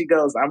 whenever she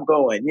goes, I'm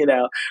going,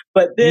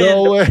 but then,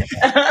 no way.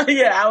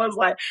 Yeah, I was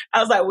like,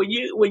 when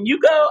you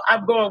go,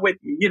 I'm going with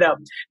you,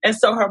 And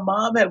so her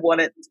mom have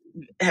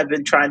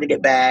been trying to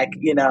get back,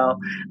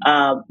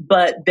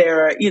 but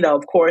there,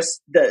 of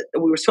course,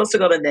 we were supposed to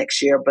go the next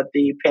year, but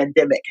the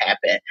pandemic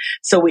happened.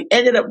 So we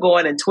ended up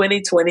going in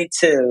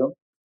 2022.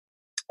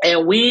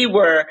 And we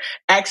were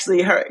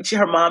actually,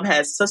 her mom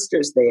has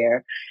sisters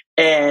there.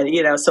 And,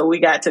 so we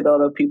got to go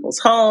to people's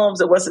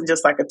homes. It wasn't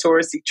just like a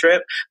touristy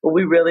trip, but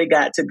we really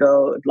got to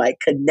go like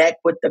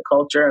connect with the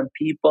culture and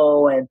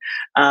people and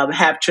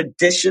have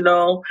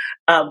traditional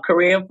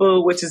Korean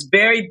food, which is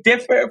very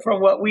different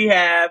from what we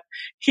have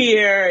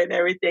here and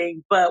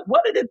everything. But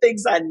one of the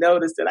things I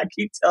noticed, and I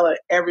keep telling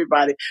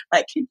everybody,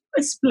 like, can you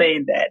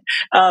explain that?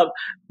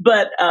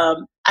 But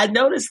I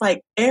noticed,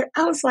 like,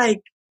 I was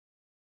like,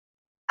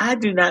 I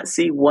do not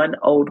see one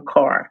old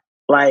car.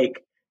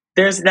 Like,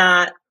 there's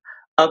not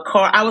a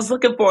car. I was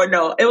looking for,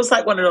 no, it was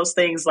like one of those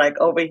things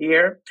like over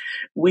here.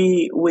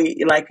 We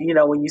like,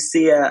 when you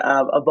see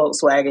a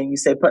Volkswagen, you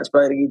say punch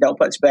button, you don't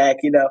punch back,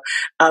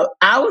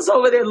 I was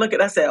over there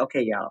looking, I said,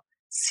 okay, y'all,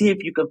 see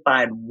if you can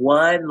find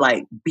one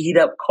like beat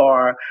up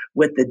car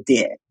with a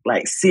dent.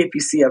 Like, see if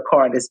you see a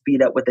car that's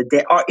beat up with a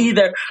dent, or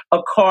either a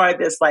car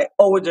that's like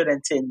older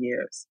than 10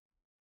 years.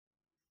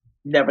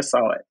 Never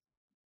saw it.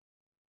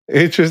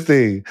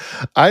 Interesting.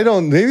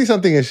 Maybe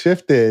something has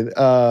shifted.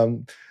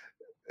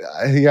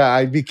 Yeah,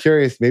 I'd be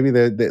curious. Maybe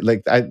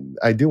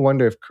I do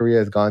wonder if Korea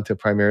has gone to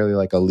primarily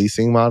like a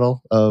leasing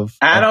model of.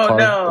 I don't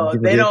know.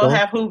 They don't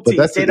have hoopties. But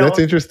that's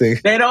interesting.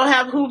 They don't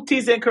have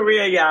hoopties in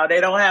Korea, y'all.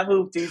 They don't have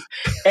hoopties,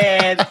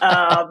 and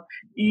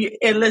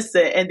and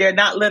listen, and they're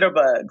not litter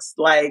bugs.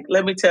 Like,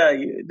 let me tell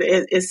you,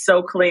 it's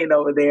so clean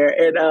over there.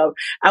 And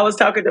I was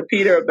talking to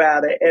Peter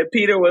about it, and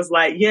Peter was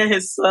like, "Yeah,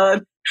 his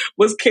son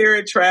was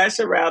carrying trash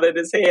around in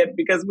his head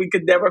because we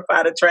could never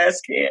find a trash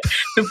can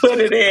to put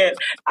it in."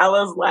 I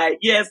was like,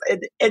 yes.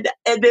 And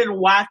then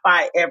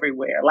Wi-Fi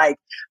everywhere, like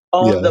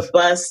on the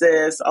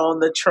buses, on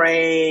the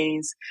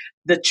trains,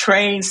 the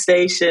train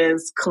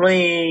stations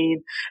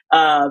clean,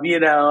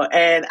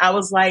 and I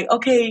was like,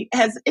 okay,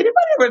 has anybody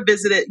ever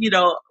visited,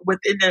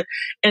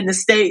 in the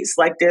States,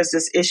 like there's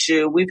this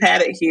issue, we've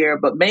had it here,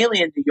 but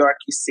mainly in New York,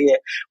 you see it,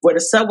 where the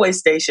subway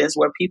stations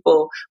where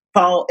people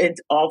fall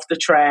off the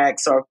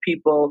tracks or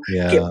people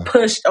get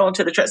pushed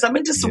onto the tracks. I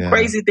mean, just some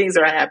crazy things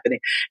are happening.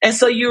 And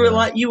so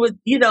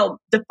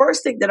the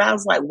first thing that I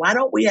was like, why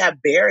don't we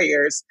have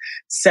barriers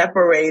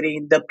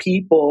separating the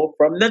people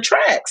from the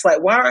tracks?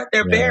 Like, why aren't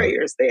there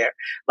barriers there?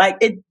 Like,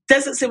 it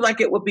doesn't seem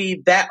like it would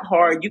be that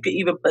hard. You could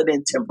even put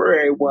in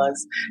temporary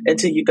ones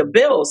until you can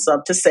build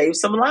some to save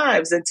some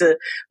lives and to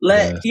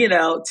let,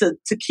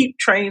 to keep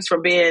train tracks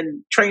from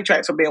being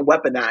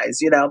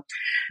weaponized,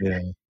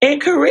 In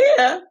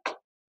Korea,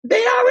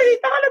 they already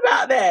thought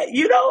about that.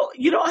 You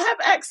don't have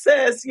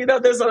access.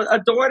 There's a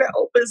door that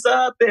opens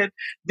up and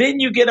then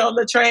you get on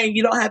the train.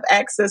 You don't have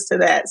access to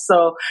that.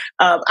 So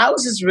I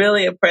was just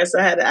really impressed.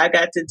 I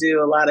got to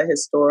do a lot of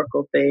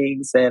historical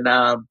things, and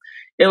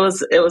it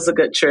was a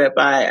good trip.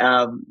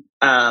 A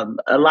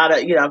lot of,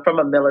 I'm from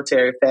a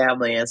military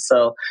family, and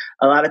so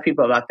a lot of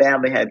people in my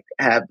family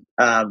have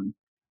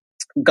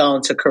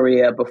gone to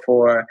Korea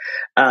before.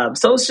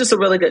 So it was just a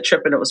really good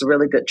trip, and it was a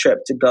really good trip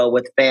to go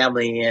with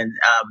family. And,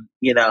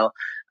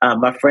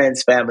 my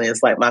friend's family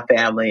is like my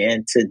family,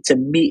 and to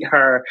meet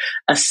her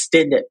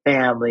extended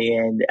family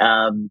and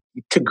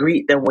to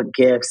greet them with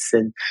gifts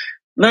and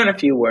learn a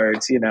few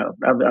words.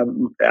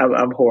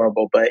 I'm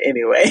horrible, but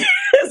anyway,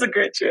 it's a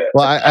good trip.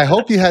 Well, I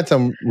hope you had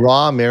some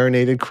raw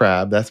marinated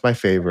crab. That's my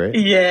favorite.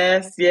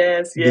 Yes.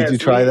 Did you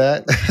try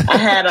that? I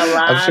had a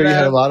I'm sure lot you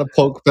had a of. lot of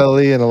poke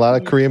belly and a lot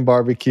of Korean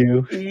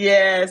barbecue.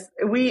 Yes,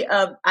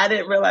 I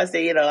didn't realize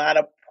they eat a lot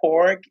of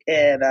pork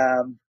and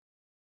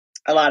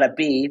a lot of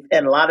beef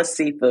and a lot of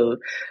seafood,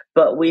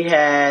 but we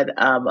had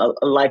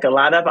like a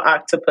lot of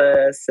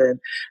octopus and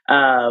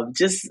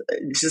just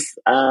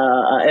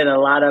and a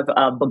lot of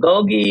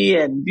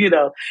bulgogi and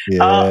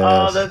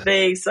all Yes. the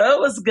things. So it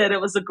was good.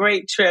 It was a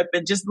great trip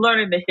and just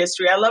learning the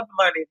history. I love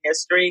learning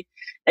history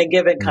and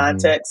giving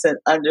context and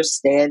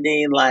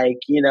understanding. Like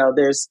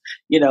there's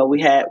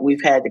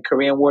we've had the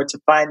Korean War to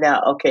find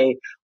out. Okay.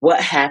 What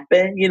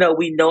happened?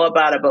 We know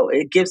about it, but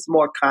it gives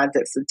more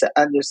context and to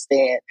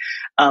understand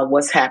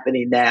what's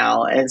happening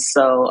now. And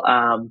so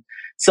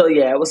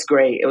yeah, it was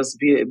great. It was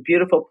a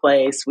beautiful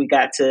place. We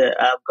got to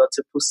go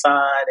to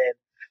Busan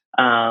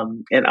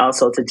and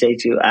also to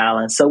Jeju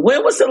Island. So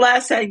when was the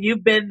last time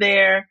you've been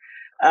there?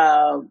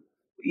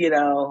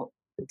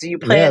 Do you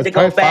Yeah, plan it's to go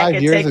probably back 5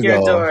 and years take your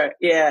ago. daughter?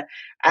 Yeah,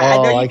 I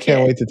know Oh, you I can't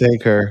can't. wait to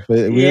take her.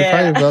 We were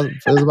Yeah. it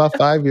was about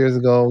 5 years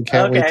ago.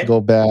 Can't wait to Okay.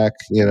 go back.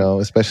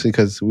 Especially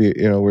because we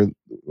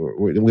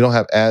don't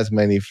have as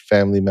many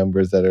family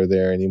members that are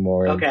there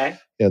anymore, and Okay.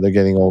 they're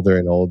getting older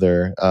and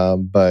older.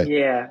 But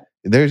Yeah,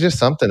 there's just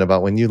something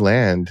about when you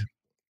land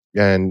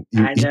and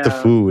you I eat the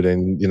know. food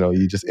and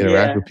you just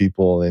interact Yeah. with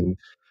people, and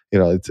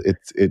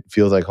it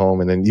feels like home.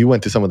 And then you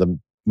went to some of the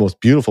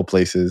most beautiful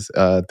places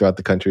throughout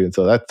the country, and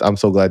so I'm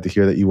so glad to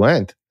hear that you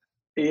went.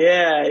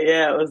 Yeah,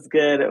 it was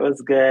good. It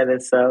was good.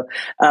 And so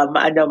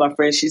I know my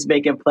friend, she's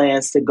making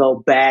plans to go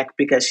back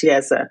because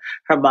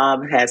her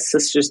mom has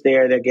sisters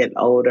there. They're getting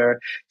older.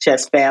 She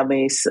has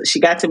family. So she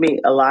got to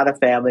meet a lot of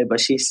family, but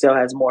she still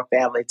has more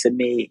family to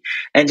meet.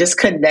 And just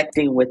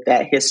connecting with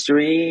that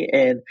history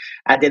and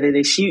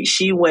identity.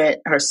 She went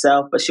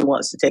herself, but she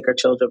wants to take her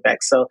children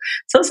back. So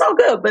it's all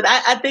good. But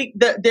I think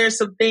that there's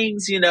some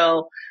things,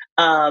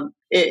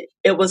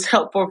 it was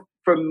helpful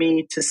for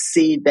me to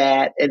see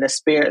that and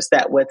experience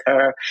that with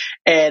her.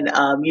 And,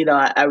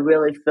 I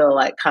really feel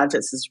like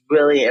context is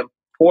really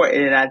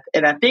important.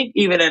 And I think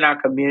even in our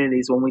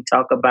communities, when we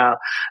talk about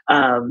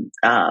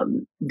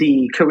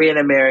the Korean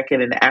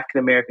American and African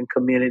American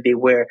community,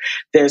 where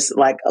there's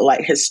like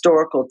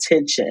historical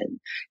tension,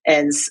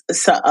 and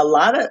so a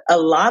lot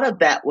of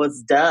that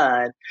was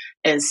done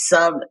in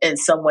some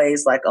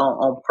ways like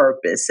on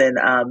purpose, and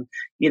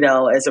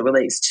as it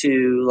relates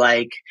to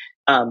like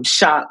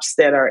shops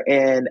that are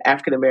in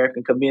African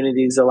American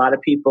communities. A lot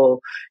of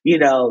people,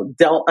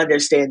 don't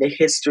understand the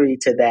history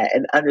to that,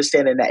 and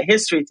understanding that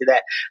history to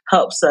that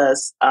helps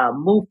us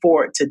move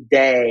forward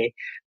today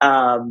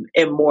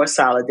in more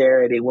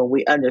solidarity when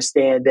we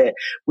understand that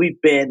we've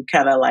been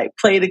kind of like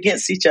played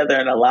against each other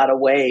in a lot of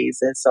ways.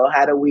 And so Mhm.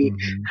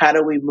 how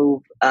do we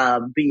move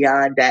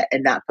beyond that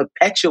and not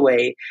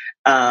perpetuate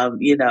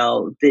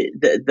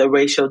the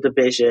racial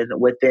division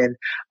within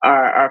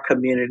our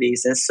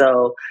communities? And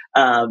so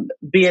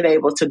being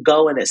able to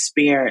go and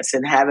experience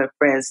and having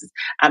friends,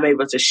 I'm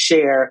able to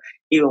share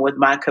even with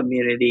my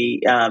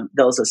community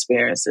those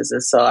experiences.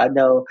 And so I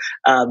know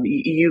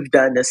you've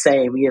done the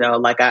same.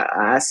 Like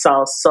I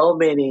saw so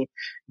many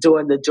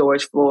during the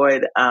George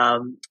Floyd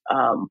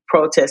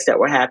protests that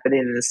were happening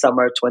in the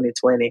summer of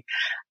 2020.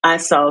 I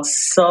saw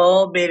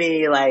so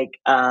many like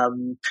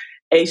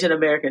Asian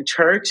American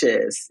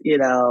churches,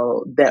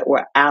 that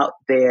were out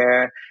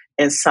there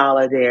in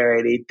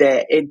solidarity,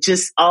 that it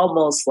just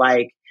almost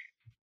like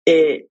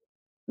it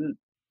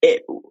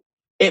it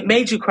it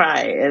made you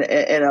cry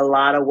in a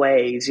lot of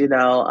ways,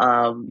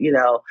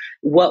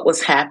 what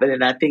was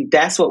happening. I think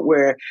that's what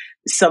we're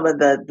some of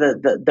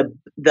the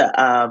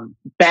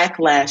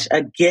backlash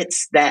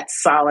against that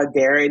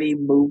solidarity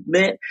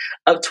movement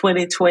of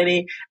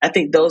 2020. I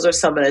think those are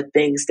some of the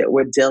things that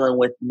we're dealing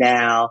with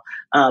now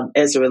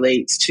as it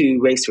relates to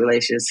race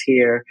relations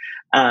here,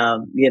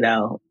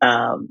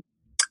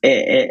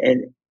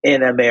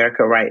 in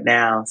America right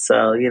now.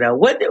 So,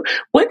 what do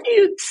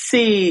you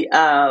see?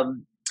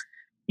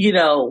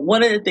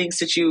 One of the things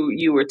that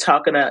you were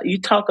talking about,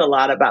 you talk a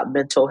lot about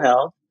mental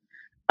health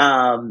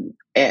on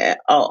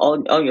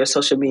your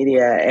social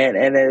media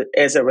and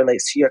as it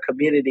relates to your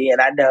community.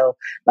 And I know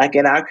like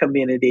in our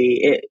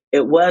community,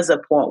 it was a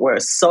point where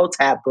it's so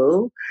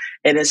taboo,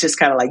 and it's just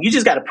kind of like, you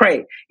just got to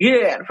pray.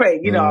 You got to pray,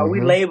 we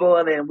Mhm. label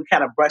it and we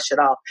kind of brush it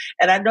off.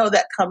 And I know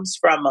that comes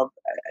from,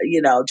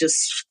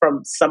 just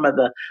from some of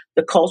the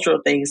cultural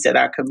things that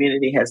our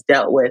community has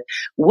dealt with.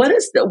 What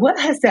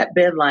has that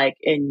been like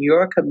in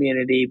your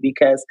community?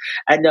 Because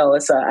I know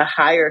it's a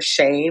higher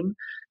shame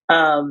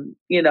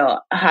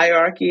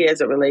hierarchy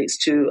as it relates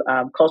to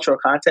cultural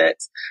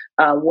context.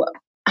 How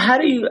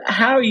are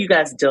you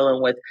guys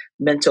dealing with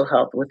mental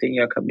health within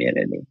your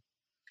community?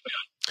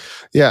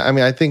 Yeah, I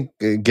mean, I think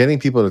getting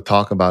people to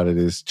talk about it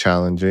is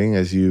challenging,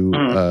 as you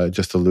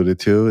just alluded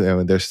to. I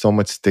mean, there's so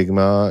much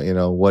stigma,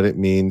 what it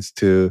means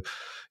to,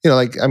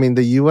 I mean,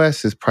 the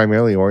U.S. is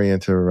primarily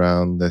oriented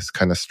around this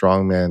kind of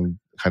strongman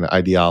kind of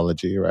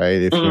ideology,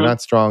 right? If you're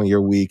not strong,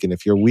 you're weak. And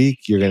if you're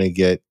weak, you're going to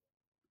get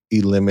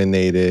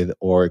eliminated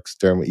or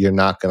exterminated. You're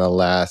not going to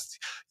last.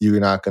 You're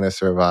not going to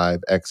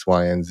survive X,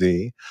 Y, and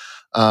Z.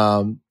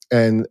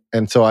 And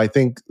so I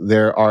think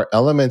there are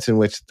elements in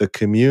which the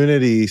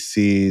community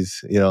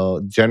sees,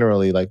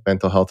 generally like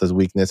mental health as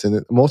weakness,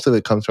 and most of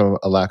it comes from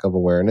a lack of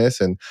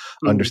awareness and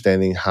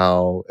understanding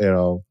how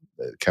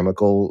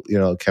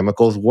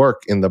chemicals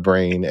work in the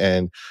brain,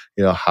 and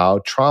how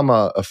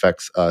trauma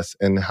affects us,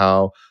 and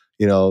how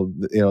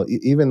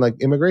even like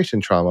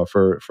immigration trauma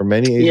for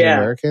many Asian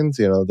Americans,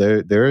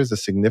 there is a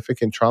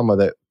significant trauma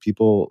that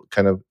people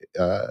kind of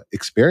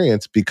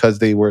experience because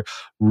they were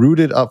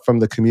rooted up from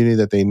the community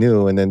that they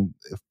knew, and then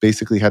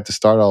basically had to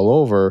start all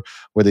over,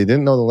 where they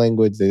didn't know the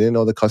language, they didn't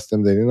know the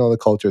customs, they didn't know the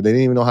culture, they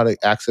didn't even know how to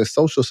access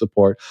social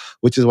support,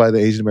 which is why the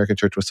Asian American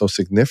church was so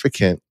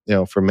significant,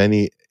 for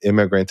many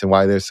immigrants, and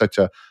why there's such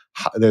a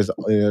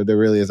there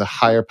really is a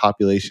higher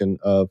population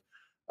of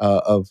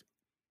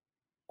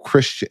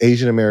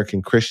Asian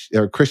American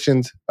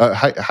Christians,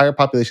 higher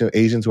population of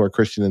Asians who are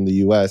Christian in the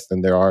U.S.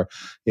 than there are,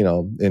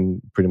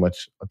 in pretty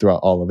much throughout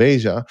all of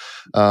Asia.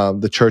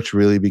 The church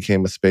really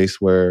became a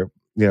space where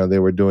they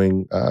were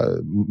doing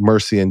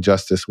mercy and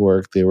justice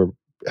work. They were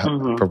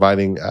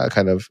providing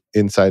kind of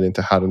insight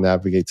into how to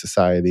navigate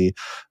society.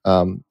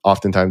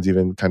 Oftentimes,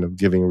 even kind of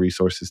giving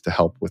resources to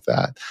help with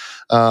that.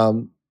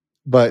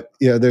 But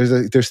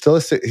there's still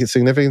a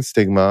significant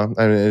stigma.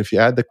 I mean, if you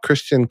add the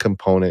Christian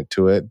component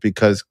to it,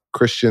 because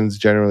Christians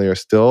generally are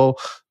still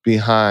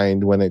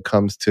behind when it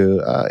comes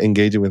to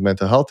engaging with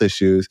mental health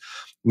issues,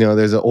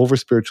 there's an over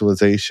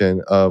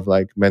spiritualization of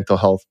like mental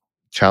health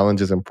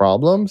challenges and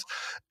problems,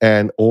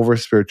 and over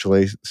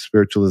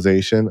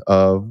spiritualization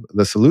of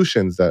the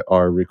solutions that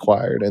are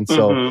required. And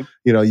so,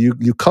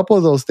 you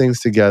couple those things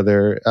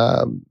together,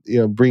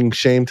 bring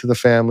shame to the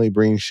family,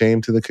 bring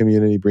shame to the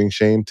community, bring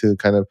shame to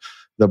kind of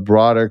the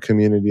broader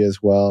community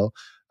as well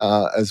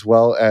as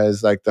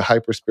like the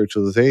hyper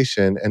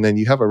spiritualization. And then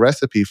you have a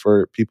recipe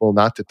for people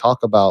not to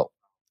talk about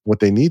what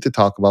they need to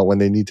talk about when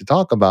they need to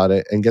talk about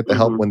it, and get the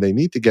help when they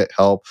need to get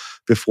help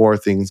before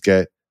things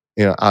get,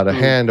 out of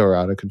hand or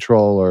out of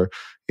control, or,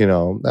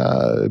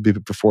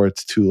 before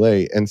it's too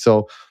late. And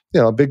so,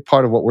 a big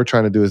part of what we're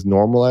trying to do is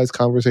normalize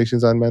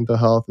conversations on mental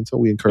health. And so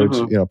we encourage,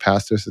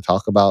 pastors to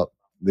talk about,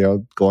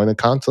 going to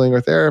counseling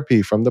or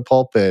therapy from the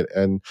pulpit,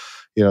 and,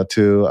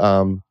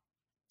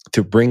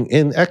 to bring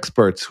in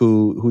experts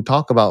who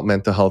talk about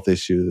mental health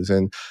issues,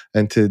 and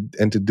to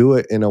do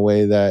it in a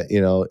way that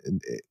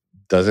it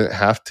doesn't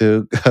have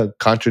to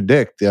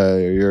contradict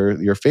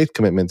your faith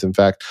commitments. In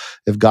fact,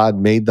 if God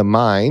made the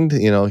mind,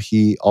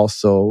 He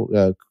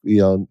also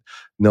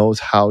knows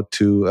how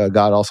to.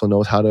 God also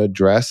knows how to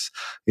address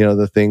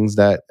the things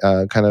that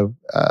kind of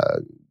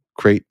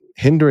create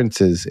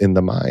hindrances in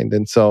the mind,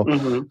 and so.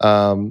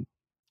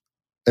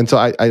 And so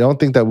I don't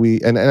think that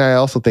and I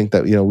also think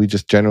that we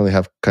just generally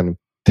have kind of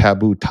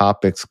taboo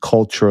topics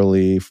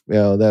culturally,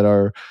 that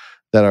are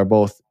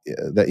both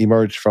that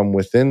emerge from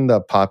within the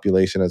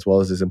population as well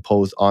as is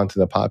imposed onto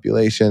the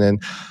population.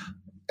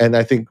 And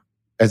I think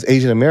as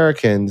Asian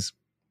Americans,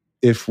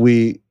 if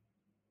we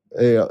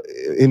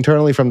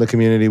internally from the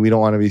community, we don't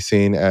want to be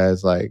seen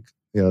as like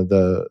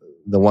the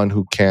one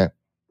who can't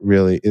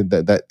really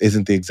that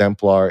isn't the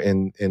exemplar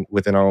in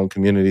within our own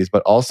communities,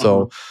 but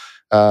also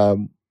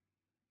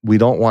we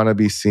don't want to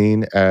be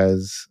seen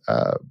as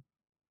kind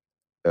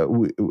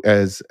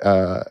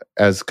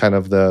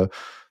of the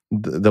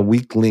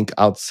weak link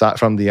outside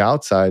from the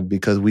outside,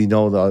 because we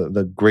know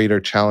the greater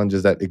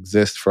challenges that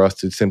exist for us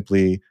to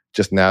simply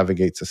just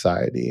navigate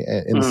society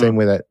in the same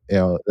way that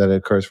that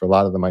occurs for a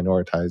lot of the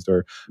minoritized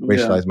or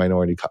racialized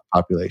minority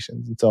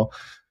populations. And so,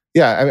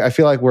 I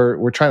feel like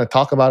we're trying to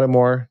talk about it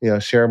more,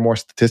 share more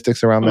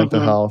statistics around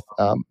mental health,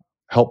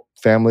 help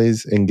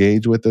families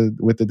engage with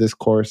the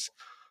discourse,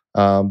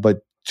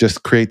 but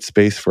just create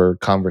space for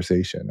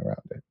conversation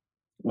around it.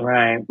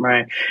 Right.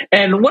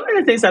 And one of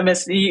the things I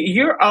missed,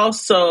 you're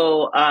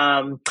also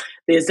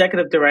the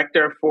executive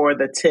director for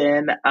the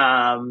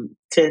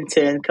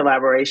 10-10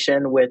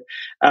 collaboration with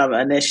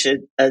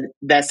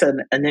that's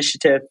an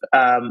initiative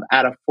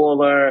out of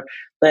Fuller,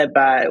 led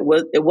at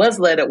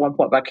one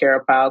point by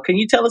Kara Powell. Can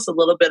you tell us a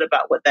little bit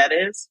about what that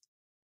is?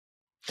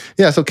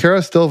 Yeah, so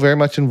Kara's still very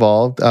much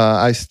involved.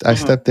 I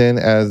stepped in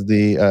as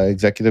the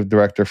executive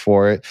director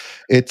for it.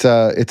 It's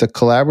a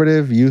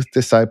collaborative youth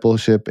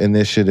discipleship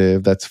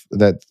initiative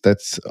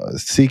that's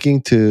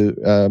seeking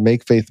to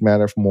make faith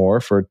matter more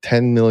for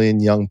 10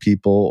 million young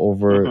people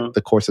over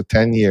the course of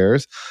 10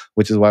 years,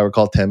 which is why we're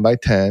called 10 by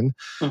 10.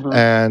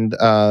 And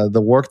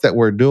the work that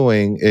we're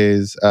doing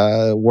is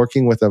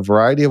working with a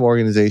variety of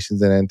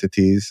organizations and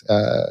entities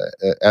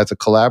as a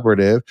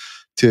collaborative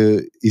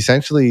to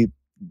essentially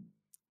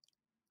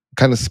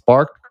kind of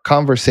spark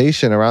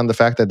conversation around the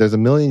fact that there's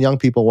 1 million young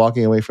people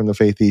walking away from the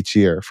faith each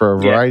year for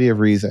a variety of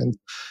reasons.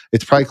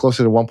 It's probably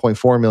closer to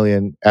 1.4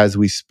 million as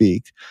we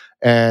speak.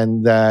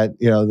 And that,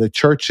 the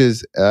church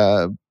is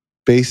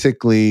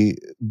basically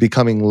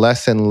becoming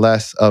less and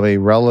less of a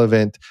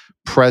relevant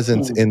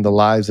presence in the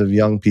lives of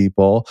young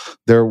people.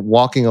 They're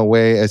walking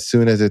away as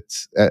soon as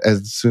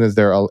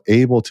they're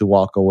able to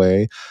walk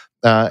away,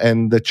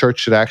 and the church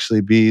should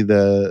actually be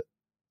the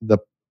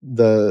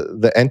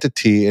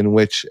entity in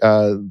which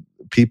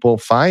people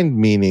find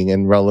meaning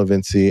and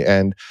relevancy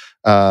and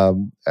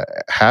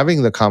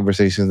having the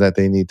conversations that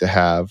they need to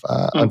have.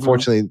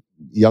 Unfortunately,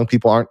 young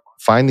people aren't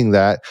finding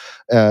that,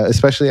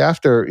 especially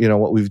after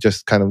what we've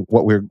just kind of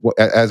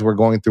as we're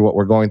going through what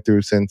we're going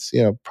through since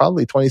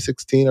probably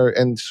 2016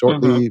 and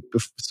shortly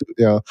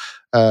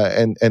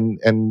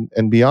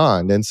and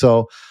beyond. And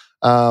so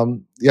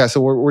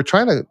so we're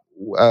trying to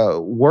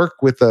work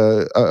with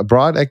a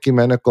broad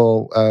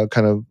ecumenical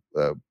kind of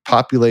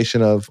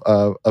population of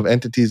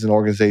entities and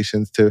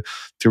organizations to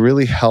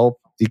really help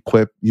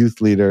equip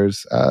youth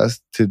leaders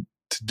to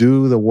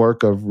do the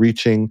work of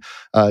reaching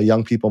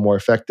young people more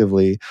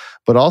effectively,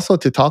 but also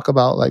to talk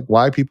about like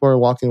why people are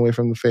walking away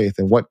from the faith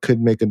and what could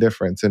make a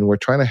difference. And we're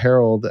trying to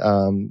herald,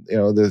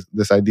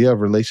 this idea of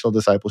relational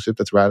discipleship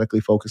that's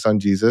radically focused on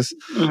Jesus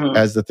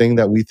as the thing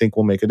that we think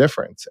will make a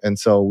difference. And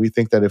so we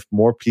think that if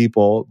more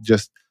people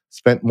just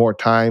spent more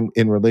time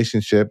in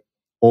relationship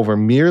over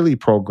merely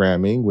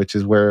programming, which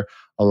is where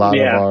a lot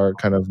of our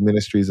kind of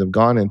ministries have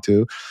gone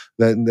into,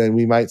 then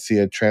we might see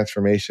a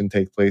transformation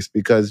take place.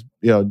 Because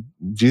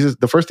Jesus,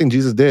 the first thing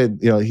Jesus did,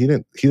 he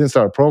didn't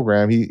start a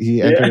program. He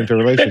entered into a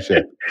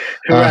relationship.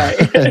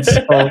 And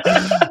so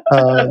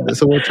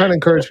we're trying to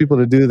encourage people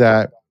to do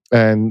that.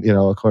 And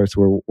of course,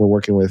 we're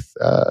working with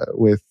a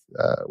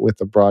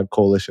broad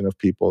coalition of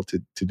people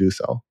to do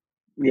so.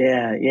 We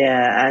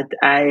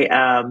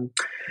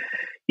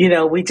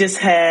just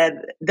had,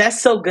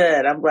 that's so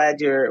good. I'm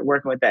glad you're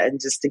working with that. And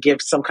just to give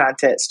some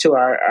context to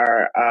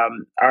our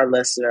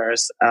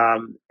listeners,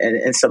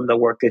 and some of the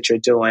work that you're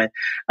doing,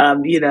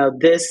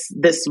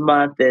 this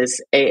month is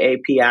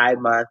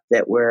AAPI month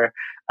that we're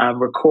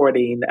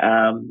recording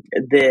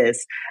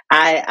this.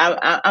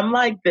 I'm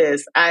like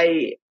this.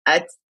 I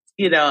tell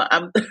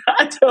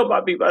my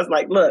people, I was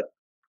like, look,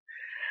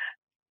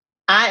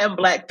 I am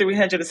Black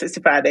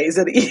 365 days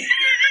of the year.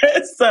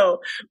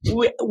 So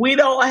we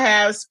don't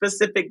have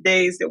specific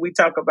days that we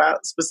talk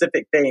about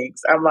specific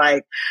things. I'm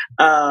like,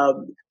 I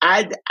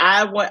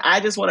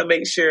just want to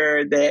make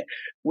sure that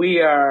we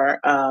are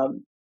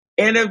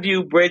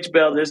interview bridge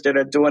builders that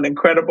are doing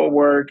incredible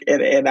work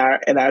in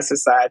our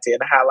society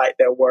and highlight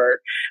their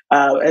work.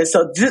 And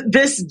so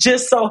this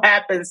just so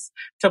happens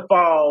to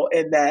fall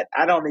in that.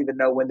 I don't even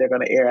know when they're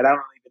going to air it. I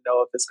don't even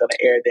know if it's going to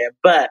air then.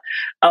 But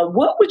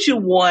what would you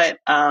want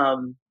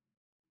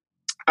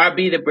our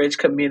Be the Bridge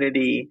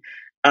community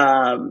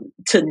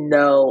to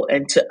know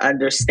and to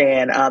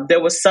understand?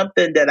 There was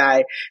something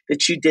that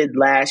you did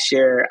last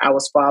year. I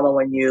was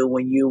following you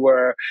when you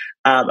were,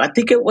 I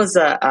think it was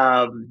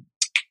I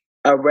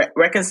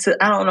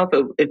don't know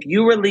if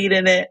you were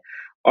leading it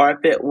or if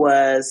it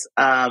was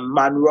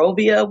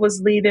Monrovia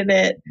was leading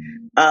it,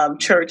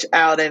 church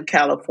out in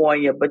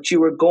California, but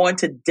you were going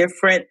to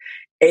different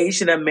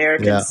Asian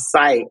American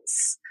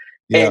sites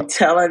and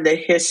telling the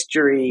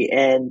history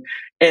and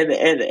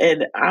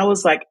I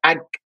was like, I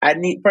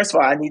need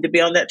to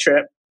be on that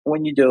trip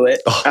when you do it.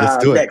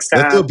 Let's do it next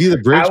time. Let's do Be the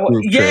Bridge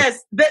group trip.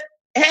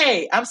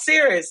 Hey, I'm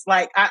serious.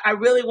 Like I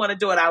really want to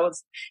do it. I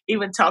was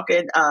even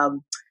talking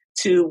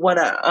to one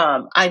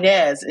of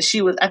Inez.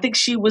 I think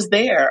she was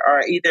there,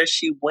 or either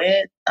she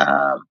went.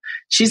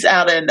 She's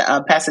out in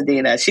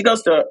Pasadena. She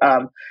goes to.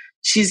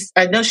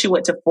 I know she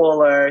went to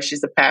Fuller.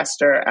 She's a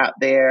pastor out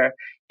there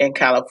in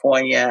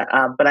California.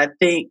 But I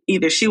think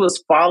either she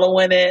was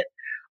following it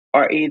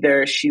or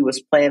either she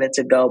was planning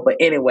to go. But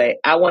anyway,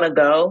 I want to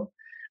go.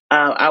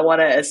 I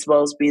want to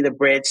expose Be the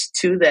Bridge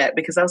to that,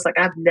 because I was like,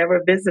 I've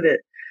never visited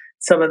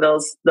some of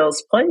those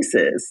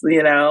places,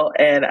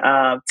 and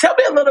tell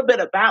me a little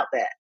bit about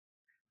that.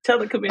 Tell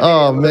the community.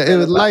 Oh man, it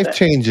was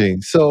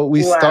life-changing. So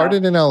we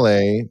started in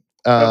LA,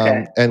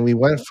 and we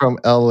went from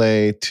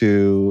LA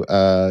to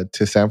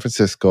San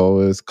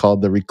Francisco. It was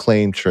called the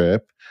Reclaim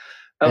Trip.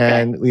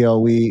 And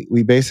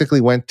we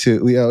basically went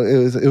to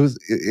it was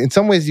in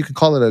some ways you could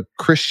call it a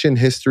Christian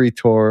history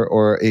tour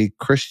or a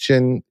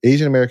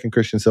Asian American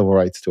Christian civil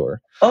rights tour.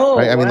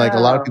 Right? I mean, like a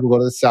lot of people go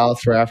to the South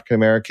for African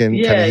American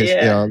kind of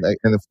history,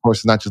 and of course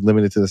it's not just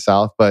limited to the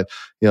South, but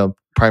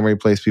primary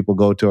place people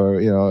go to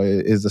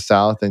is the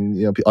South,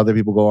 and other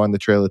people go on the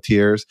Trail of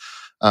Tears.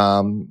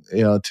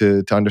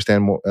 To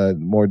understand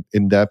more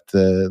in depth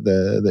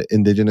the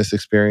indigenous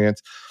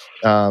experience.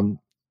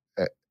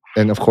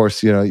 And of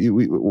course,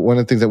 one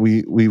of the things that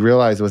we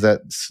realized was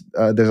that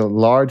there's a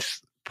large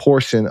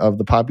portion of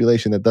the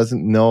population that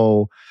doesn't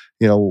know,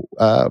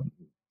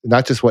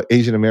 not just what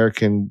Asian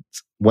Americans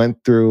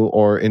went through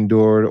or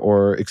endured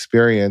or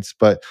experienced,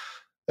 but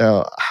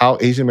how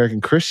Asian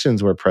American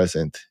Christians were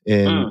present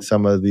in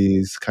some of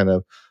these kind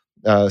of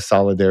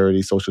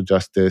solidarity, social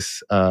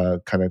justice,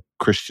 kind of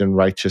Christian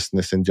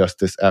righteousness and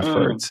justice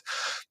efforts.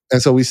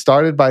 And so we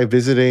started by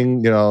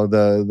visiting,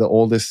 the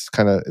oldest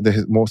kind of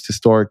the most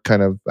historic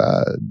kind of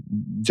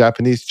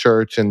Japanese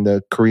church and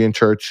the Korean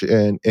church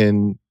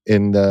in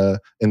in the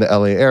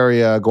LA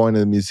area, going to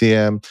the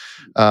museum,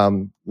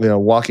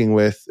 walking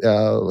with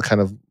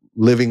kind of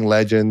living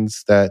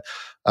legends that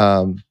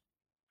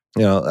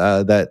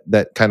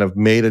that kind of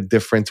made a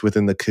difference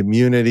within the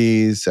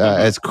communities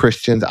as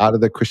Christians, out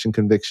of their Christian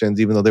convictions,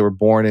 even though they were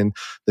born in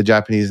the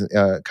Japanese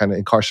kind of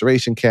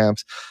incarceration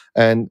camps,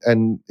 and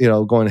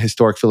going to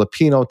historic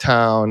Filipino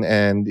town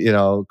and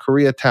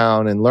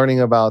Koreatown, and learning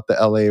about the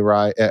LA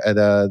riot,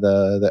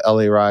 the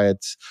LA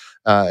riots.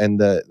 And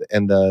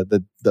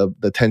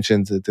the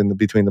tensions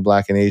between the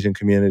Black and Asian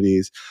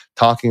communities,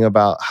 talking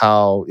about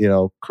how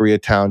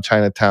Koreatown,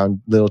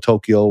 Chinatown, Little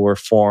Tokyo were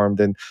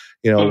formed, and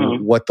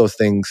what those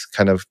things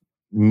kind of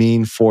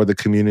mean for the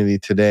community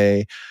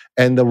today,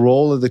 and the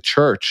role of the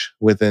church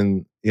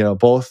within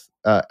both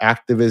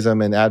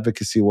activism and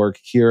advocacy work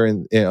here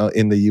in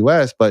the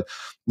U.S., but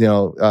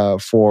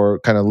for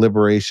kind of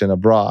liberation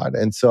abroad.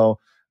 And so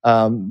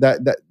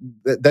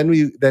then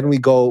we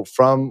go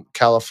from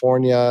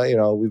California.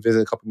 We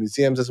visit a couple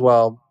museums as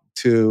well.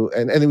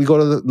 And then we go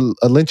to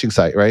a lynching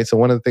site, right? So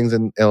one of the things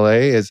in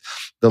LA is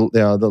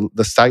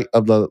the site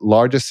of the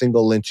largest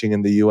single lynching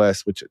in the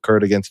U.S., which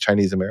occurred against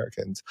Chinese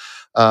Americans.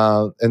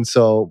 And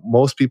so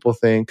most people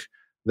think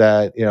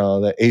that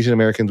that Asian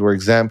Americans were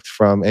exempt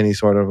from any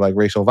sort of like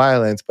racial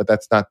violence, but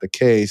that's not the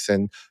case.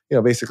 And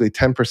basically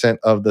 10%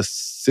 of the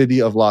city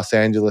of Los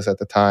Angeles at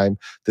the time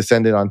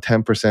descended on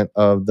 10%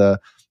 of the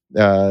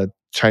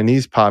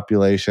Chinese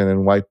population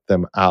and wiped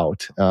them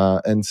out.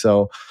 And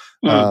so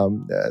I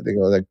think it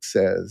was like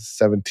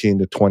 17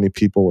 to 20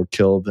 people were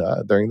killed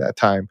during that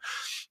time.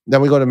 Then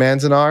we go to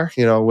Manzanar,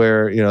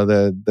 where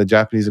the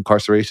Japanese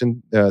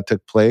incarceration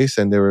took place,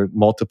 and there were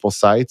multiple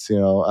sites,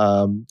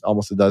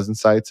 almost a dozen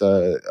sites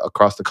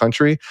across the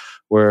country,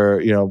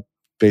 where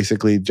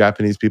basically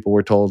Japanese people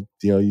were told,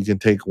 you can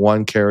take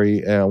one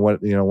thing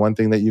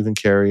that you can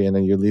carry, and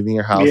then you're leaving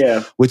your house,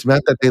 which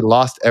meant that they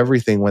lost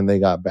everything when they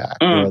got back.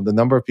 The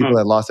number of people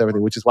that lost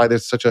everything, which is why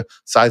there's such a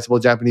sizable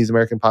Japanese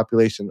American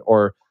population,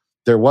 or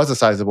there was a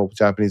sizable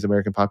Japanese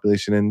American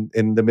population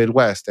in the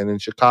Midwest and in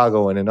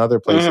Chicago and in other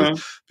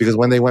places, because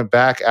when they went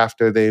back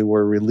after they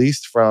were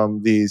released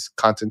from these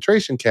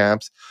concentration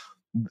camps,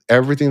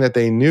 everything that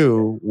they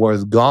knew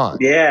was gone.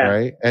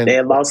 Right. And they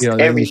had lost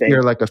everything.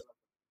 You hear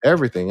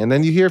everything. And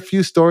then you hear a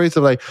few stories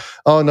of like,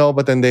 oh no,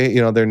 but then they,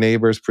 their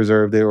neighbors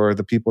preserved it, or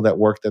the people that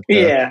worked at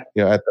the, at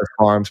the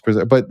farms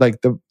preserved. But like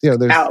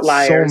there's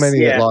outliers, so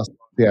many that lost.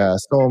 Yeah,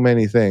 so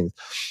many things.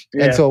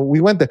 Yeah. And so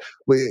we went there.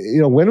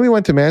 When we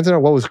went to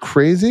Manzanar, what was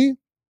crazy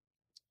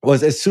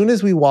was as soon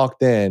as we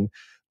walked in,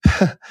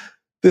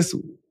 this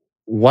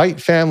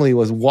white family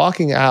was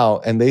walking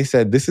out, and they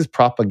said, "This is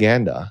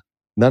propaganda.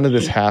 None of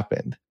this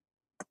happened."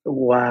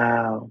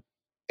 Wow.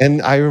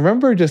 And I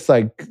remember just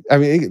that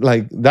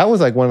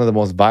was like one of the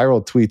most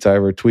viral tweets I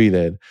ever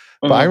tweeted.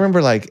 But I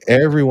remember like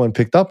everyone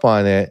picked up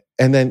on it.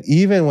 And then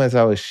even as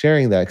I was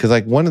sharing that, because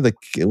like one of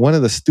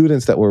the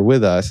students that were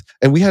with us,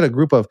 and we had a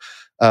group of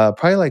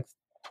probably like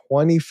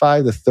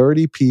 25 to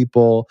 30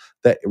 people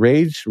that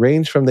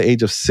ranged from the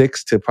age of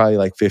 6 to probably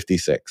like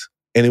 56.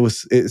 And it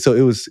was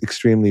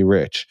extremely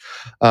rich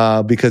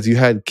because you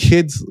had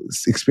kids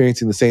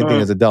experiencing the same thing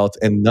as adults,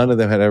 and none of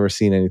them had ever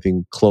seen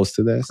anything close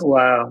to this.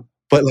 Wow.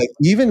 But like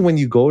even when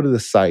you go to the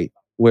site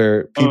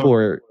where people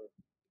were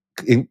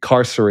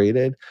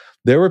incarcerated,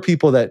 there were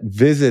people that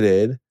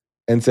visited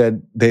and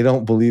said they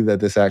don't believe that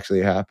this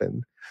actually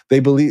happened.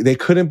 They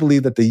couldn't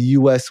believe that the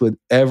U.S. would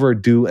ever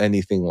do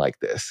anything like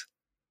this.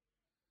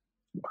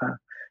 Wow.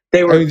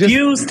 They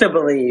refuse to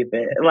believe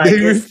it. Like they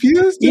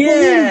refuse to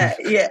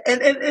believe. Yeah. And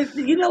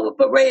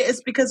but Ray,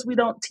 it's because we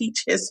don't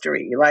teach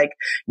history. Like,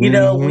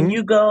 when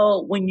you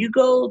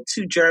go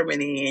to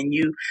Germany and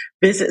you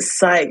visit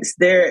sites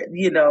there,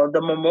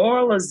 the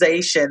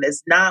memorialization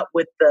is not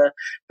with the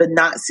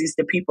Nazis,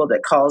 the people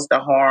that caused the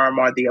harm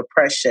or the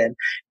oppression.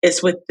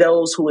 It's with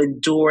those who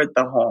endured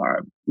the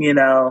harm,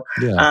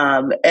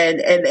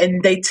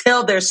 and they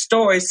tell their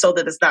stories so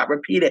that it's not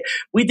repeated.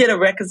 We did a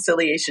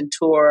reconciliation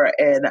tour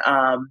in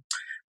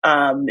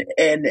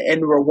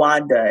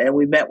Rwanda, and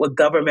we met with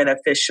government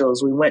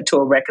officials. We went to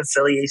a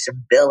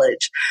reconciliation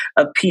village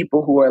of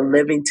people who are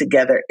living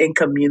together in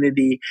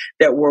community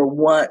that were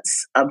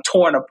once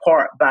torn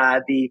apart by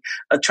the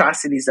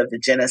atrocities of the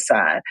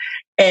genocide.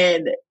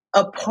 And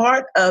a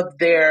part of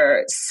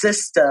their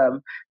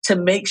system to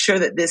make sure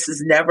that this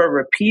is never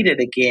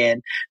repeated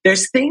again,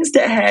 there's things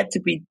that has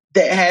to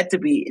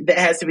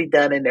be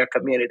done in their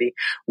community.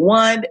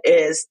 One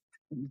is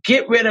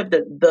get rid of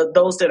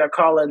those that are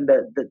calling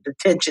the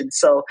tension.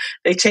 So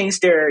they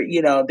changed their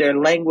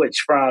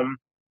language from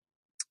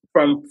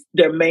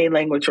their main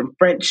language from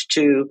French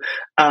to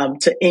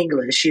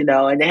English,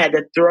 and they had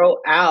to throw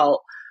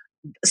out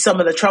some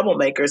of the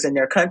troublemakers in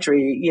their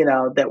country,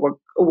 that were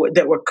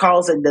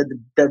causing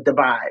the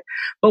divide.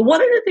 But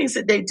one of the things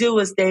that they do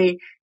is they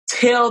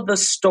tell the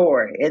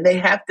story, and they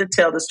have to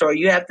tell the story.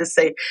 You have to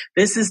say,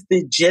 this is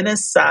the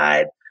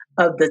genocide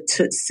of the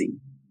Tutsi.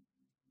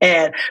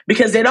 And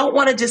because they don't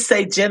want to just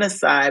say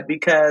genocide,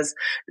 because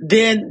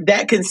then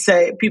that can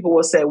say, people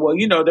will say, well,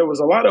 there was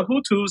a lot of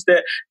Hutus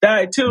that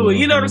died too. Mm-hmm.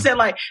 You know what I'm saying?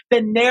 Like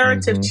the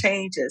narrative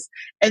changes.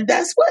 And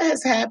that's what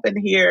has happened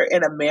here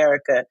in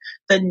America.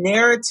 The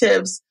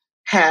narratives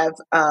have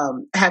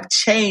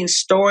changed.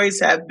 Stories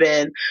have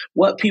been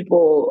what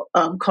people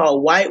call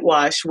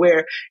whitewash,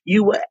 where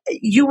you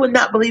would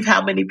not believe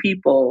how many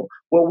people,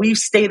 where we've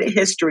stated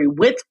history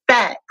with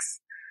facts.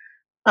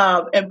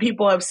 And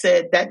people have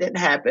said that didn't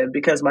happen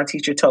because my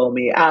teacher told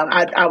me.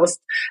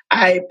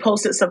 I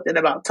posted something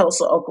about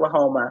Tulsa,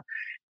 Oklahoma,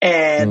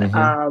 and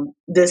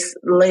this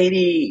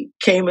lady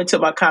came into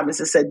my comments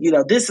and said,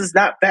 this is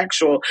not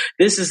factual.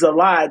 This is a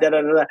lie. Da,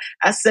 da, da, da.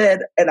 I said,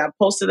 and I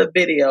posted a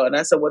video, and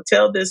I said, well,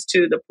 tell this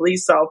to the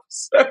police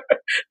officer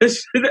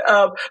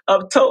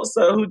of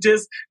Tulsa who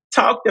just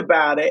talked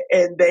about it,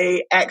 and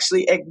they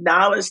actually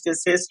acknowledged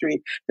this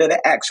history that it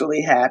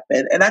actually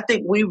happened. And I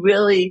think we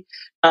really,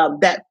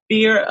 that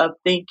fear of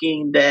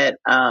thinking that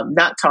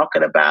not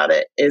talking about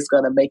it is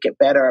going to make it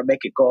better or make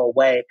it go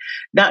away.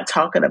 Not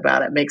talking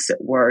about it makes it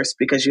worse,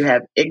 because you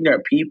have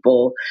ignorant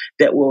people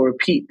that will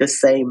repeat the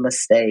same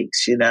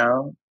mistakes,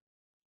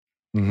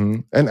 Mm-hmm.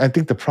 And I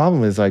think the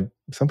problem is, like,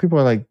 some people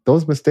are like,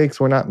 those mistakes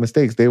were not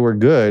mistakes. They were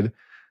good.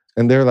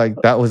 And they're like,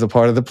 that was a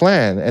part of the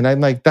plan. And I'm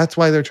like, that's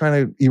why they're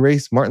trying to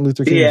erase Martin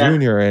Luther King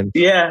Jr. and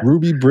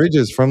Ruby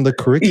Bridges from the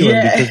curriculum,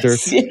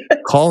 because they're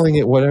calling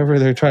it whatever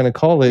they're trying to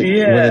call it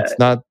when it's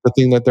not the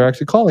thing that they're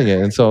actually calling it.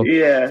 And so,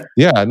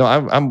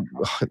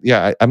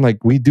 I'm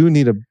like, we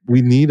need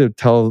to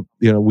tell,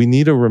 we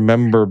need to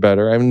remember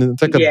better. I mean,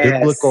 it's like a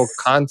biblical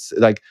concept,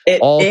 like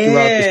throughout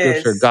the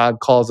scripture, God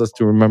calls us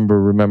to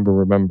remember.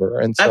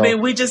 And so, I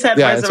mean, we just had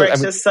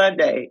Resurrection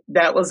Sunday.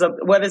 That was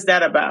what is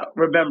that about?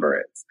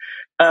 Remembrance.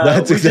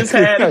 That's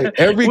exactly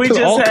right. We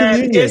just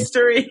had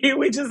history.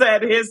 We just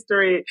had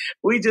history.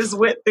 We just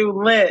went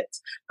through Lent.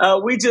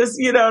 We just,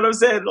 you know what I'm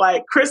saying,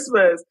 like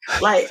Christmas,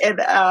 and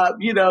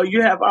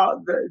you have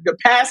all the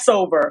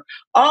Passover.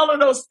 All of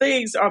those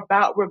things are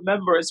about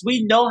remembrance.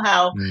 We know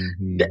how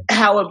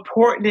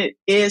important it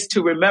is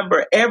to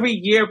remember. Every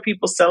year,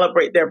 people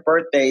celebrate their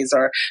birthdays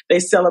or they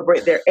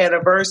celebrate their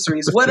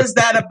anniversaries. What is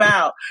that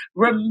about?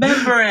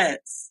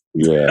 Remembrance.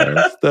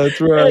 Yes,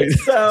 that's right.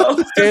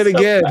 So say it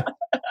again.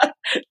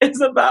 It's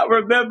about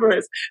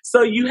remembrance.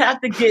 So you have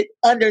to get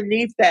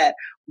underneath that.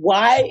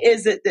 Why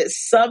is it that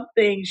some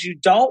things you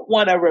don't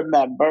want to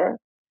remember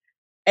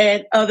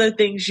and other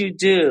things you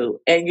do?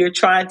 And you're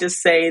trying to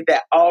say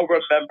that all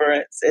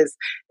remembrance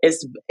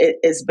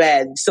is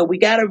bad. So we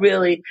got to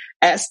really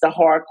ask the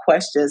hard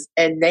questions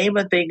and name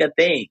a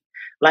thing.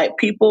 Like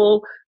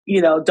people,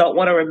 don't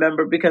want to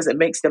remember because it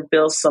makes them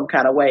feel some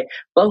kind of way.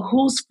 But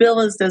whose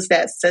feelings does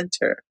that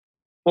center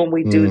when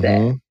we do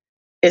that?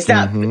 It's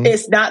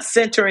not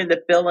centering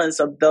the feelings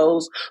of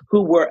those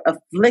who were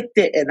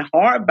afflicted and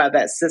harmed by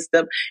that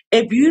system.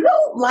 If you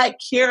don't like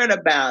hearing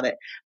about it,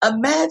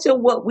 imagine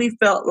what we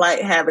felt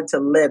like having to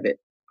live it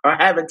or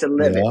having to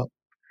live it.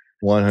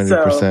 100%.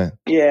 So,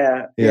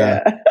 yeah.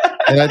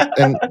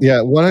 and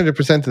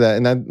 100% to that.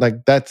 And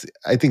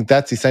I think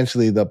that's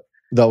essentially that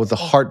was the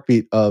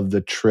heartbeat of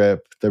the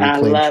trip, the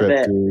Reclaim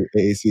trip through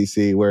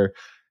AACC, where,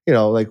 we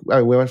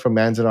went from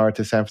Manzanar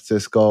to San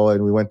Francisco,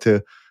 and we went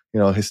to,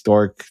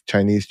 historic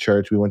Chinese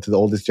church. We went to the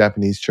oldest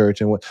Japanese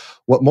church. And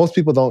what most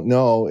people don't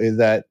know is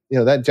that,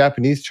 that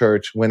Japanese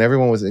church, when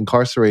everyone was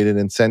incarcerated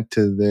and sent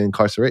to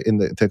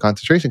to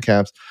concentration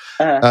camps,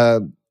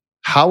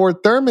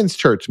 Howard Thurman's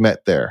church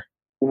met there.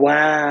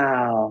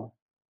 Wow.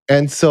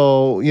 And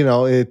so,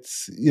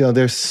 it's,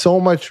 there's so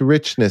much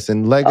richness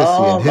and legacy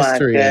and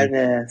history. Oh my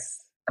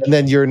goodness. And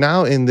then you're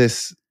now in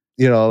this,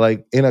 in a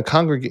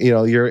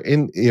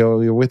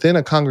you're within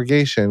a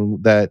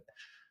congregation that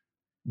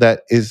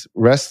is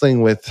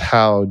wrestling with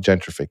how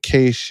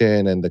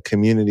gentrification and the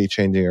community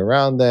changing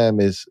around them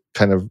is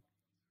kind of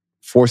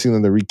forcing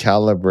them to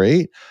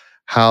recalibrate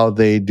how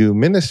they do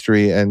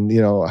ministry, and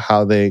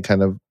how they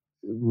kind of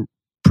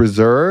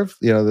preserve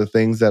the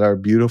things that are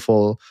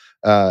beautiful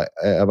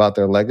about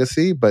their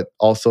legacy, but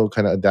also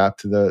kind of adapt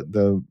to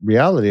the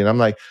reality. And I'm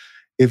like,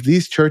 if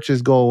these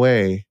churches go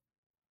away,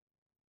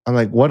 I'm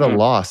like, what a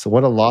loss of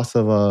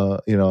a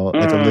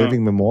like a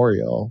living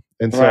memorial.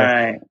 And so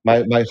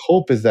my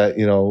hope is that,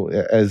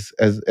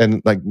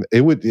 and like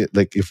it would,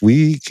 like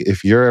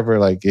if you're ever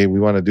like, hey, we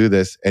want to do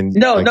this, and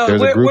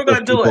there's a group of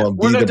people on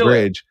Be the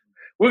Bridge.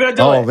 We're gonna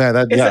do it. Oh man,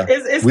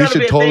 we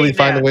should totally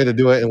find a way to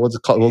do it, and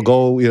we'll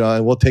go,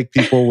 and we'll take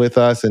people with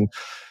us, and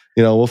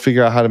we'll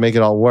figure out how to make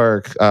it all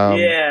work.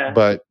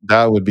 But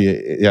that would be,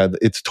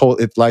 it's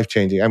life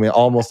changing. I mean,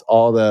 almost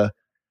all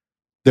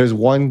there's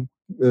one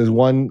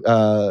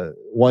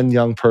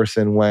young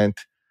person went,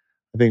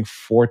 I think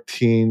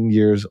 14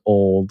 years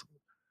old,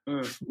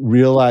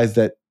 realized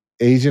that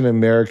Asian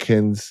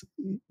Americans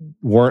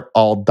weren't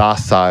all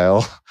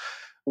docile,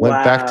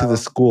 went back to the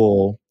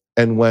school,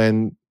 and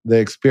when they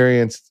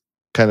experienced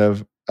kind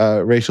of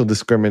racial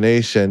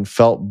discrimination,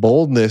 felt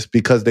boldness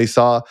because they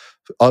saw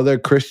other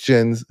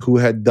Christians who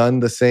had done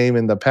the same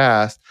in the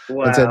past,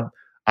 and said,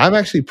 I'm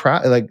actually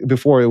proud. Like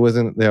before, it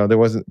wasn't, there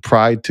wasn't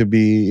pride to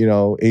be,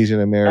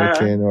 Asian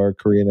American or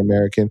Korean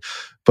American,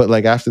 but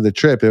like after the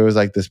trip, it was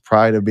like this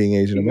pride of being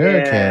Asian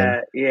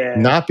American. Yeah.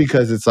 Not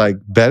because it's like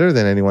better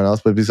than anyone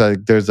else, but because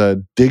like there's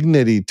a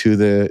dignity to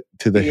the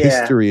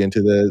history and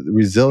to the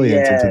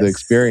resilience and to the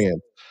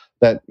experience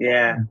that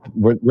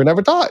we're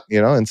never taught,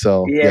 and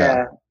so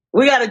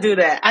we got to do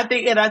that. I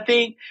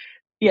think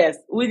yes,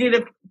 we need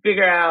to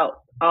figure out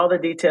all the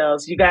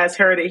details. You guys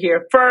heard it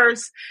here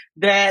first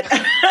that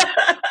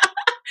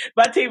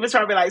my team was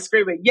probably like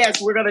screaming,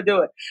 yes, we're going to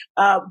do it.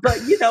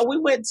 But, we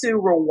went to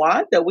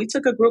Rwanda. We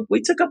took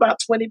about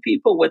 20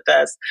 people with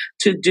us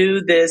to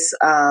do this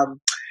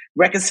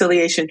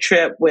reconciliation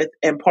trip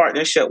in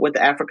partnership with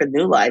African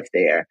New Life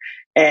there.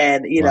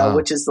 And,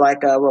 which is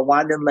like a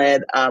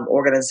Rwandan-led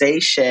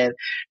organization.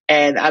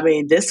 And I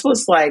mean, this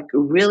was like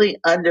really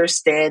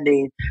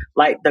understanding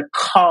like the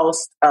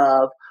cost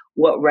of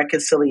what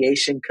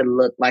reconciliation could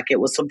look like. It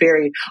was a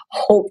very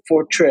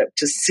hopeful trip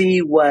to see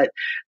what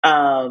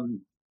the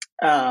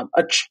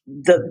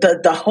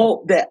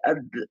hope that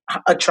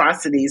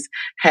atrocities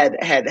had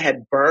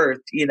birthed,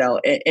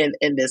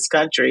 in this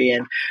country.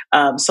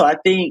 And so I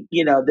think,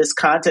 this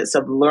context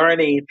of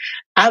learning,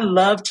 I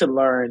love to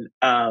learn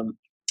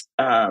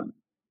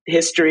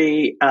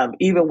history,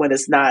 even when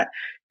it's not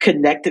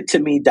connected to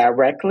me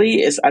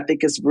directly, I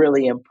think is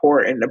really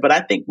important. But I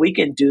think we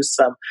can do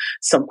some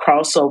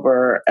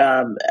crossover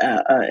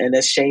and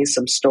exchange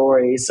some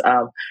stories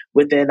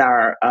within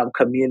our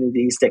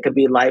communities that could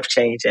be life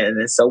changing.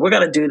 And so we're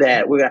going to do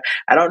that.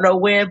 I don't know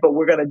when, but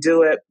we're going to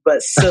do it,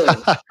 but soon.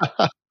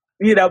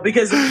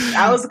 Because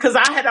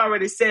I had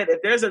already said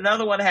if there's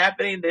another one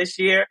happening this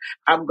year,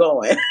 I'm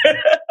going.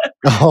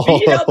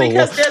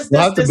 Because there's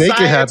this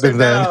desire to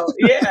know.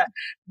 Yeah,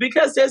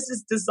 because there's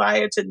this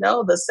desire to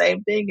know. The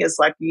same thing is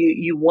like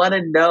you want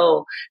to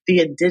know the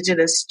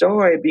indigenous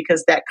story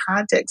because that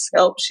context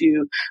helps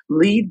you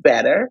lead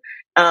better.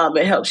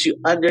 It helps you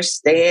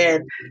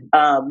understand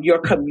your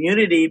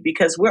community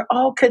because we're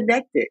all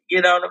connected.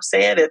 You know what I'm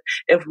saying?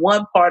 If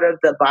one part of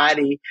the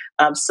body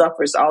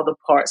suffers, all the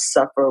parts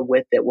suffer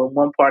with it. When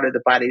one part of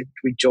the body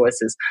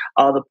rejoices,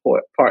 all the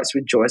parts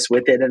rejoice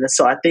with it. And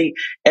so I think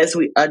as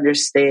we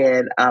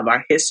understand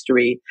our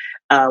history,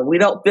 we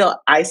don't feel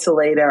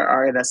isolated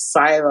or in a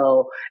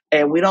silo,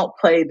 and we don't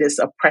play this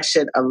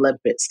oppression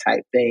Olympics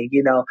type thing,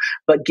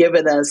 but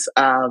giving us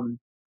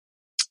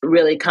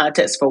really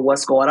context for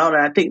what's going on.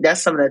 And I think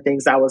that's some of the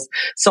things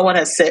someone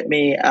has sent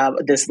me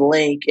this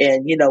link,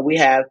 and, we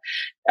have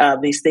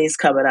these things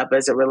coming up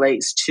as it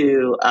relates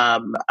to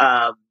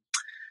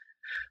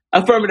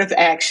affirmative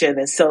action.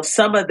 And so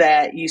some of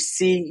that you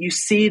see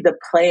the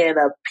plan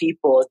of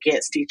people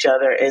against each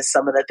other and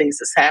some of the things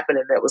that's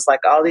happening. That was like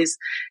all these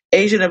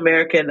Asian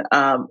American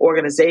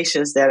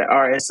organizations that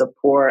are in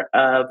support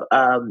of,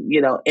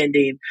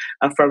 ending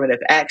affirmative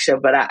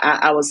action. But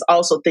I was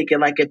also thinking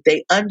like if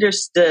they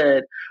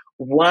understood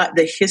what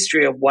the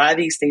history of why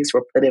these things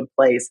were put in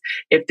place,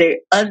 if they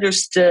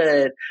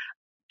understood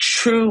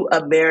true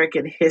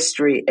American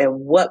history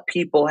and what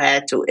people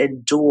had to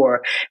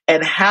endure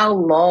and how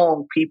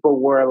long people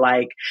were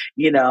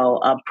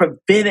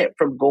prevented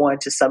from going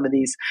to some of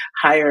these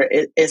higher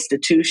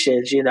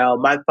institutions.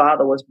 My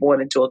father was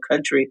born into a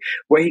country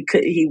where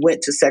he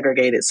went to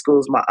segregated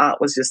schools. My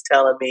aunt was just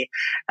telling me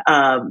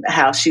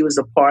how she was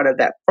a part of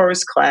that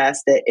first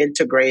class that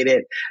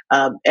integrated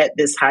at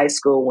this high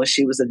school when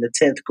she was in the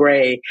 10th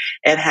grade,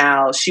 and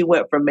how she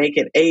went from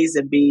making A's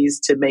and B's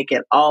to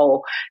making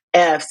all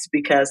F's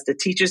because the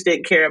teachers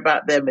didn't care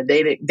about them and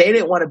they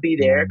didn't want to be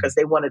there because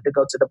they wanted to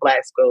go to the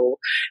black school.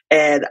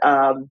 And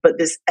but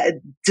this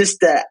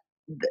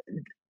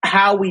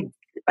how we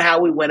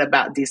went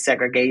about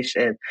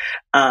desegregation,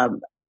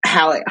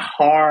 how it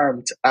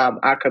harmed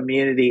our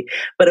community.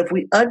 But if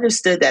we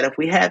understood that, if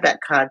we had that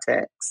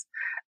context,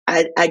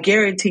 I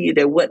guarantee you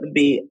there wouldn't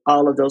be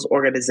all of those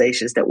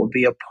organizations that would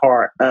be a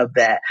part of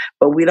that.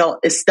 But we don't,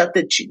 it's stuff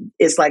that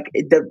it's like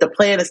the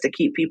plan is to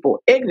keep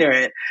people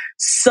ignorant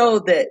so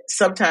that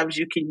sometimes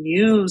you can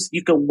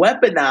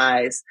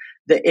weaponize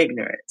the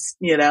ignorance,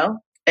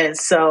 And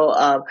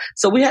so,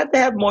 we have to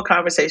have more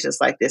conversations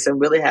like this and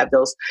really have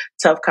those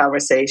tough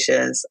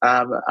conversations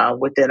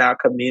within our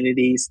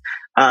communities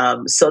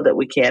so that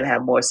we can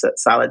have more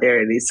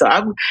solidarity. So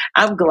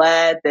I'm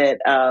glad that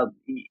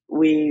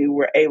we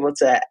were able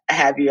to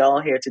have you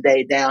on here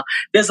today. Now,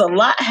 there's a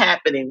lot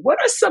happening. What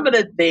are some of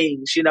the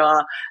things?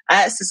 I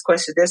asked this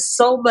question. There's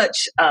so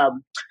much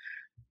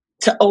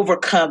to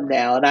overcome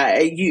now.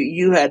 And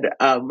you had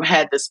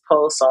had this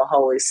post on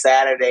Holy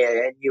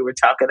Saturday, and you were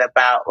talking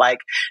about like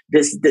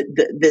this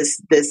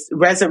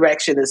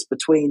resurrection is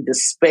between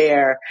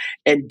despair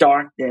and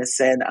darkness,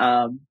 and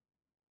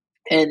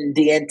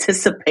the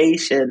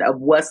anticipation of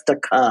what's to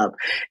come.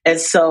 And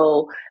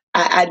so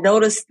I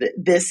noticed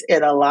this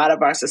in a lot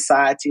of our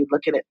society,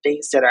 looking at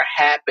things that are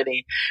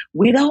happening.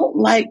 We don't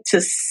like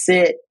to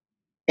sit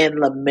and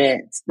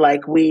lament.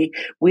 Like we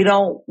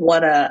don't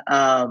want to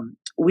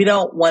we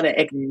don't want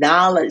to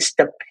acknowledge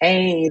the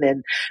pain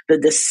and the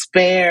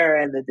despair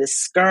and the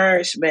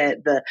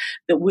discouragement.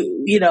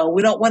 We don't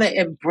want to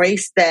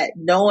embrace that,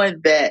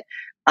 knowing that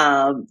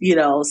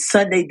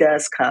Sunday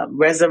does come,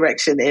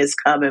 resurrection is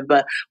coming,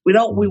 but we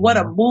want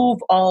to move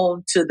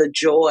on to the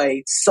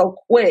joy so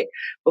quick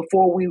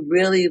before we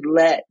really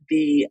let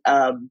the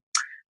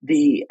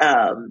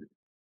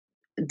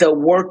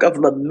work of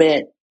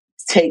lament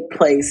take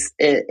place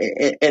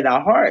in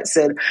our hearts.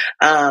 And,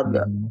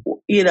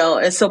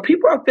 and so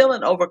people are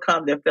feeling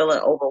overcome. They're feeling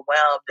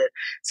overwhelmed. And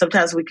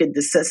sometimes we can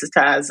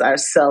desensitize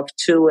ourselves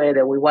to it,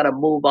 and we want to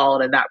move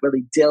on and not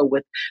really deal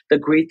with the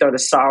grief or the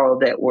sorrow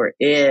that we're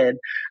in.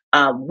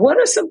 What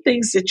are some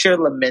things that you're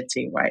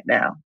lamenting right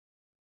now?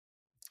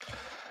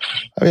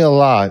 I mean, a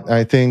lot.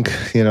 I think,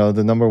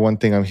 the number one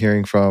thing I'm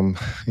hearing from,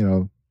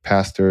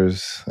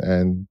 pastors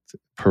and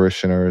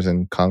parishioners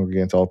and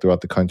congregants all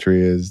throughout the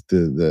country is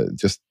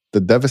the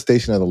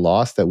devastation of the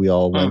loss that we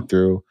all went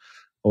through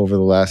over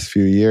the last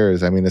few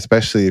years. I mean,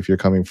 especially if you're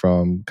coming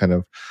from kind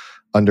of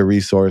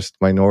under-resourced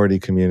minority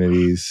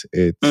communities,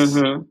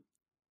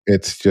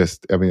 it's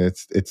just, I mean,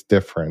 it's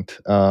different.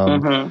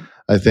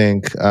 I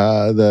think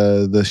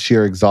the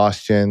sheer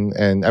exhaustion,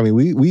 and I mean,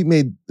 we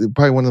made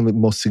probably one of the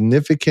most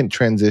significant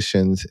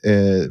transitions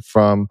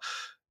from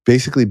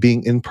basically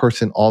being in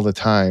person all the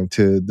time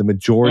to the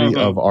majority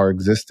of our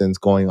existence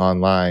going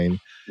online.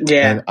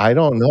 Yeah. And I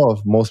don't know if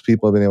most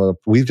people have been able to.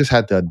 We've just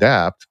had to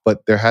adapt,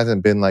 but there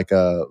hasn't been like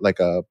a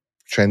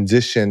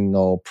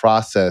transitional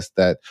process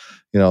that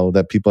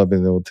that people have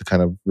been able to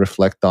kind of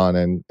reflect on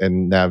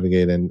and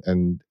navigate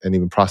and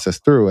even process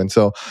through. And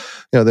so,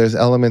 there's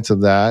elements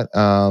of that.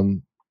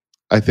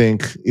 I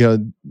think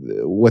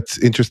what's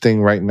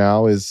interesting right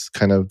now is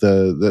kind of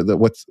the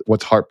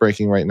what's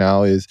heartbreaking right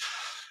now is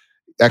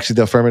actually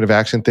the affirmative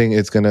action thing.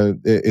 It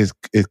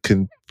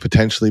can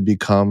potentially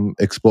become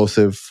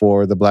explosive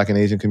for the Black and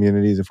Asian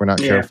communities if we're not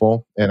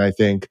careful. And I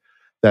think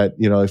that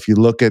if you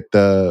look at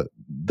the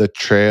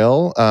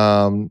trail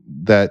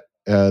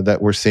that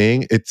we're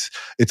seeing,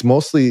 it's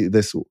mostly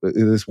this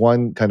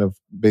one kind of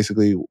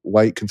basically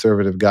white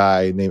conservative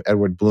guy named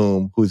Edward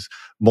Bloom who's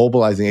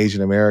mobilizing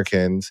Asian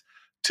Americans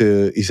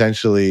to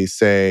essentially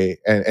say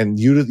and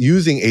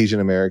using Asian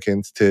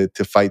Americans to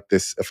fight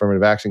this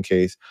affirmative action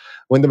case,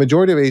 when the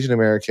majority of Asian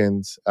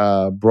Americans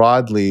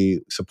broadly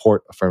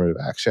support affirmative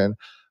action.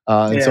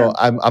 And so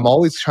I'm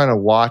always trying to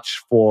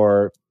watch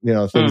for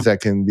things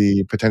that can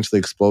be potentially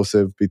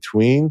explosive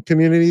between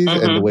communities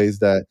and the ways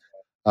that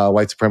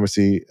white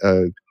supremacy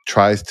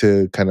tries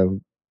to kind of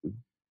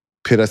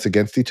pit us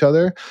against each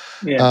other.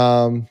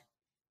 And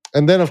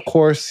then of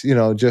course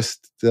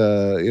just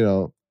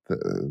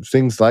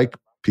things like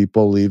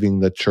people leaving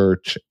the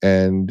church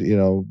and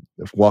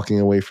walking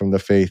away from the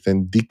faith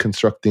and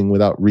deconstructing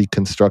without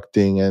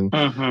reconstructing and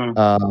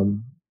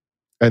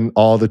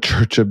all the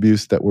church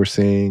abuse that we're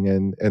seeing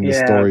and the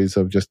stories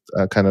of just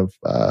kind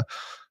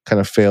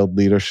of failed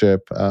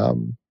leadership.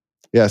 So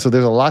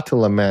there's a lot to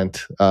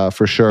lament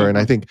for sure. And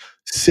I think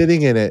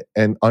sitting in it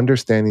and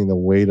understanding the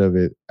weight of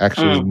it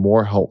actually is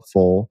more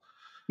helpful.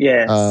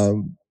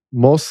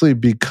 Mostly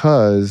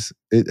because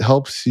it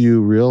helps you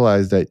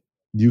realize that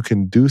you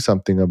can do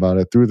something about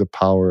it through the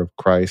power of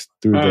Christ,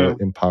 through the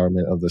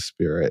empowerment of the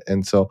Spirit.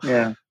 And so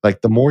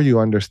like the more you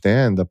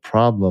understand the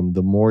problem,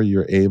 the more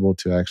you're able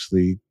to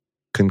actually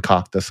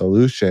concoct a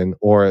solution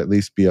or at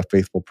least be a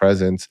faithful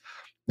presence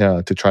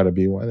to try to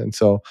be one. And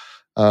so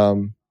I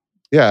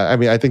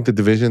mean, I think the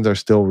divisions are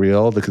still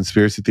real. The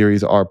conspiracy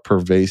theories are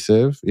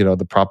pervasive.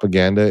 The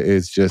propaganda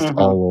is just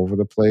all over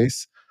the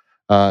place.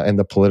 And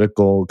the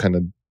political kind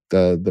of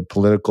the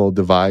political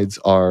divides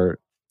are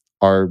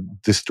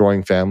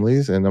destroying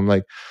families. And I'm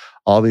like,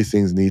 all these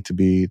things need to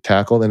be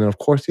tackled. And then of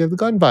course you have the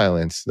gun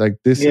violence. Like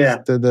this is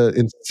the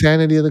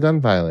insanity of the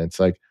gun violence.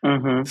 Like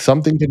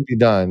something can be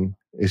done.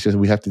 It's just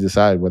we have to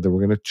decide whether we're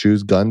going to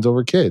choose guns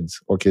over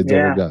kids or kids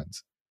over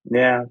guns.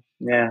 Yeah.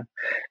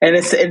 And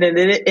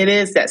it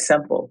is that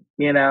simple,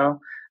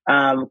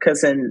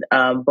 because in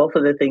both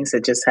of the things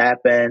that just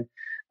happened,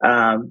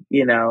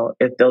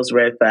 if those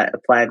red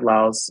flag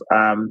laws,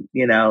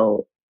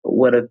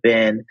 would have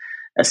been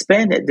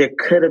expanded, there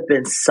could have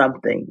been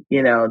something,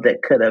 that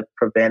could have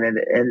prevented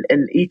it. And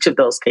in each of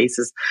those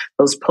cases,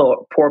 those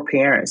poor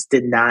parents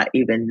did not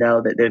even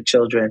know that their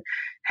children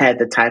had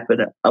the type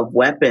of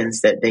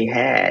weapons that they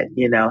had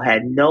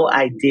no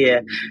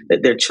idea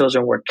that their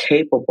children were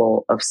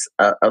capable of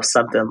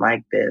something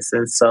like this.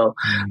 And so,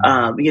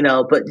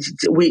 but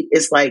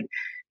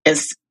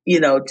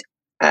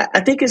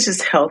I think it's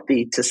just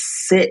healthy to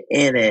sit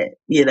in it,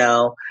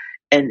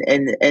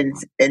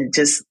 and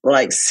just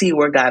like see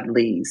where God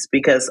leads,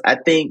 because I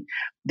think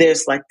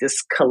there's like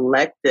this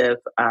collective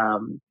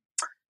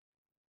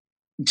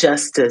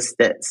justice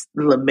that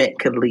lament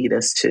could lead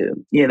us to,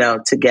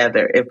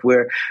 together, if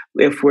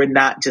we're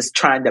not just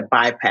trying to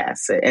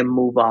bypass it and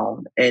move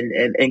on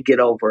and get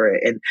over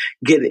it and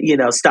get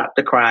stop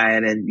the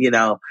crying and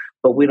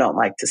but we don't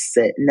like to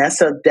sit. And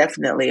that's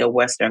definitely a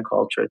Western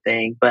culture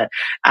thing. But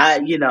I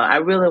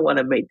really want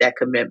to make that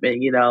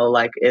commitment,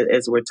 like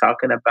as we're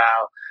talking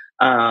about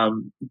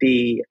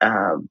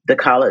the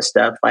college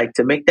stuff, like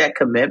to make that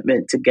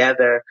commitment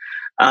together,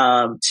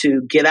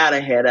 to get out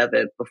ahead of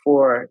it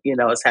before,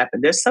 it's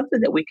happened. There's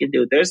something that we can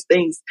do. There's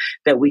things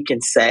that we can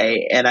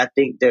say. And I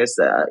think there's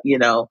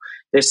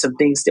some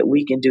things that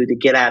we can do to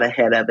get out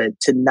ahead of it,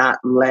 to not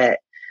let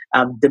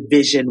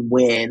division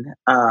win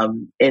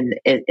in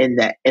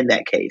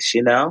that case.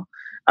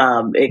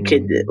 It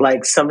could,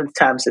 like,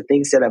 sometimes the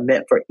things that are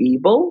meant for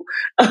evil,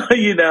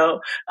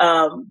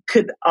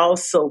 could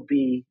also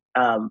be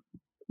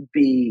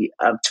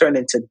turned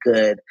into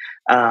good.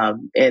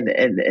 And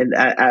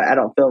I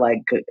don't feel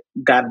like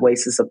God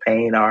wastes a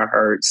pain or a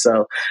hurt.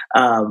 So,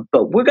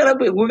 but we're gonna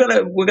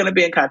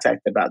be in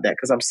contact about that,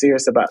 because I'm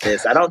serious about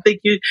this. I don't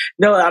think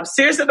I'm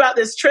serious about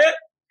this trip.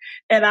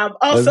 And I'm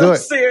also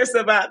serious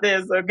about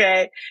this.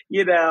 Okay.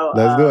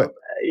 Let's do it.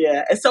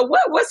 Yeah. And so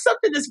what's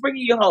something that's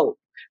bringing you hope,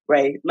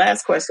 Ray?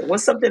 Last question.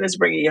 What's something that's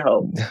bringing you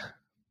hope?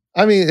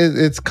 I mean,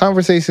 it's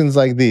conversations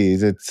like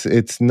these.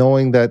 It's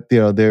knowing that,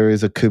 there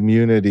is a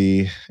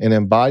community, an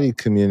embodied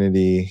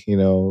community,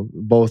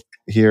 both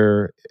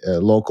here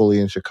locally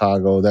in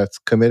Chicago, that's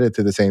committed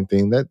to the same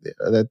thing,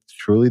 that's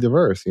truly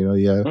diverse.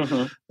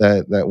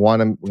 That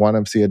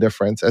want to see a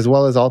difference, as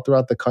well as all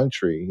throughout the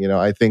country.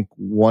 I think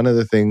one of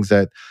the things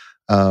that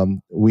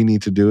we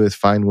need to do is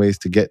find ways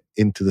to get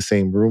into the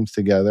same rooms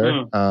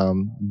together.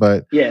 And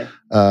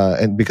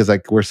because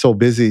we're so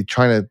busy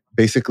trying to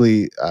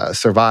basically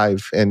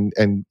survive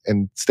and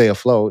stay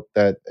afloat,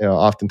 that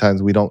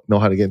oftentimes we don't know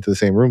how to get into the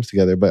same rooms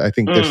together. But I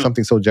think there's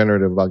something so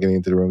generative about getting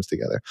into the rooms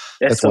together.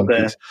 That's one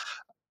piece.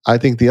 I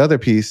think the other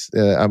piece,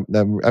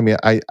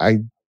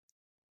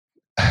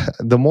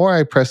 the more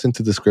I press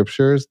into the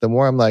scriptures, the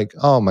more I'm like,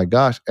 oh my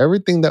gosh,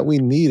 everything that we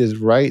need is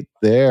right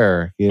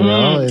there,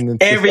 and it's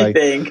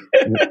everything.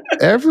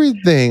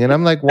 Everything. And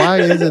I'm like, why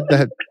is it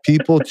that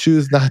people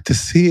choose not to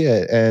see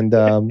it and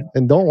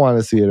don't want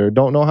to see it, or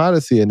don't know how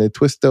to see it, and they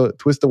twist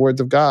the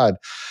words of God,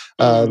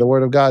 the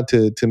word of God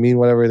to mean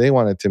whatever they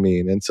want it to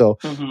mean. And so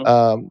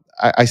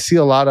I see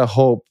a lot of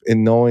hope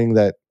in knowing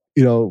that,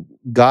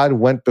 God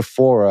went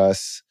before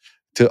us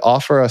to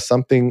offer us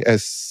something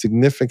as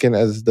significant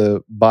as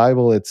the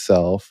Bible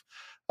itself,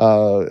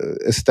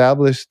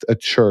 established a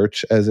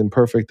church as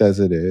imperfect as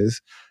it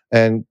is,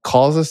 and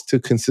calls us to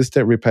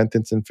consistent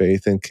repentance and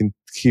faith, and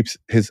keeps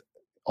his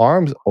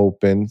arms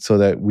open so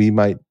that we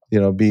might,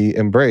 be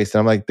embraced. And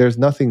I'm like, there's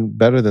nothing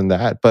better than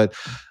that. But,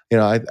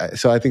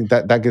 so I think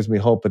that gives me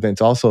hope. But then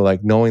it's also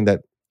like knowing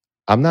that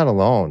I'm not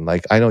alone.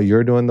 Like, I know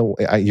you're doing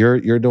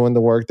you're doing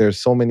the work. There's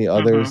so many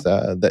others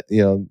that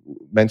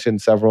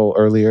mentioned several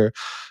earlier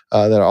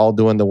that are all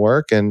doing the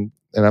work, and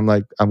I'm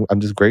like, I'm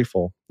just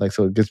grateful. Like,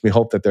 so it gives me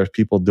hope that there's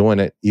people doing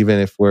it, even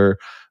if we're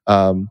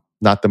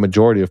not the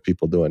majority of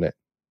people doing it.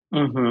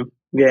 Mm-hmm.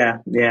 Yeah.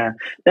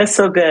 That's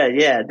so good.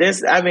 Yeah.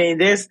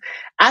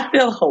 I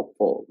feel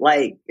hopeful,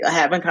 like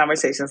having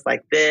conversations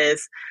like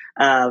this,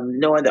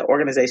 knowing that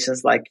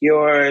organizations like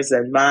yours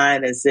and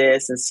mine and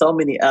this and so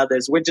many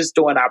others, we're just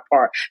doing our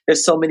part.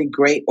 There's so many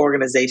great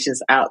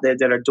organizations out there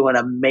that are doing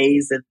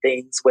amazing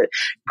things with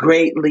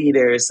great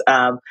leaders.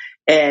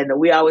 And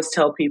we always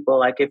tell people,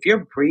 like, if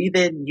you're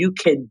breathing, you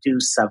can do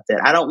something.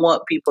 I don't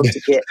want people to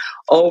get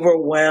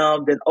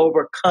overwhelmed and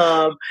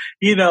overcome,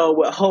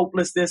 with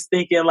hopelessness,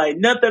 thinking like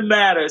nothing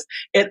matters.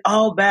 It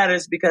all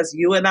matters, because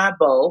you and I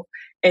both,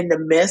 in the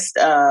midst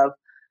of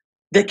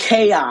the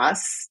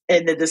chaos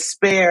and the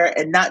despair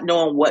and not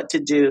knowing what to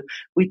do,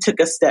 we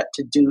took a step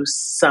to do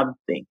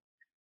something,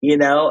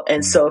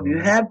 And so if you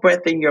have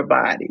breath in your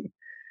body,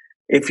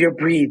 if you're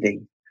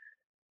breathing,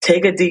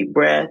 take a deep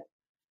breath.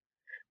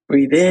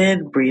 Breathe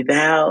in, breathe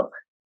out,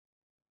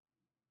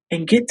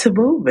 and get to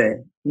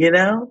moving,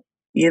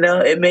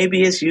 it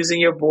maybe it's using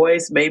your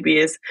voice, maybe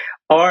it's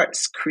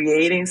arts,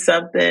 creating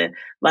something,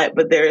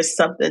 but there is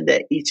something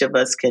that each of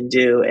us can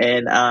do.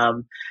 And,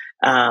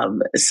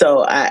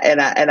 so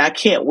I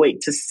can't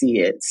wait to see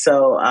it.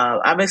 So,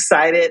 I'm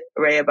excited,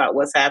 Ray, about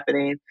what's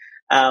happening.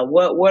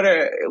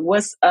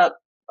 What's up?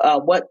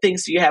 What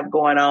things do you have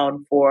going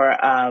on for,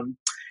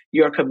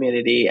 your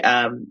community,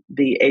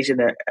 the Asian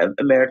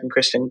American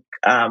Christian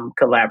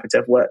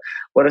Collaborative? What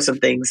are some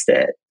things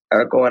that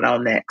are going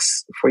on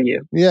next for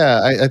you?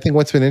 Yeah, I think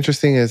what's been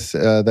interesting is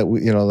that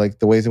we, like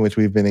the ways in which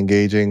we've been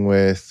engaging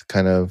with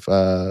kind of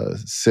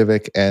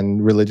civic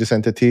and religious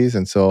entities,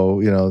 and so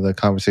the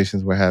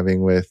conversations we're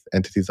having with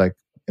entities like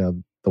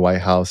the White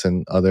House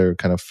and other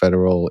kind of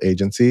federal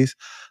agencies.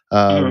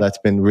 That's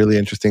been really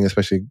interesting,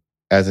 especially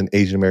as an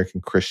Asian American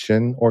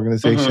Christian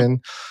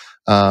organization.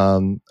 I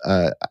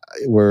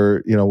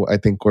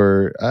think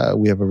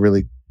we have a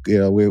really,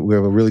 we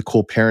have a really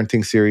cool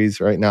parenting series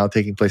right now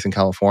taking place in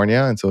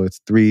California. And so it's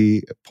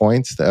 3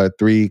 points,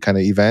 3 kind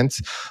of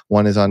events.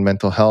 One is on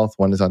mental health,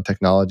 one is on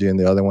technology, and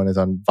the other one is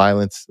on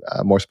violence,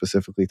 more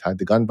specifically tied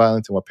to gun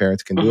violence and what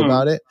parents can do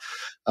about it.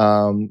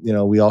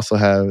 We also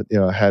have,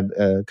 had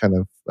kind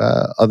of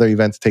other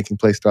events taking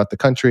place throughout the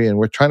country, and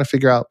we're trying to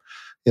figure out,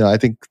 I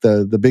think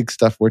the big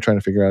stuff we're trying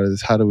to figure out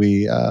is how do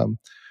we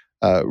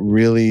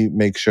really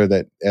make sure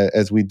that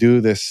as we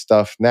do this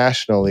stuff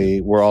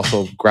nationally, we're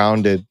also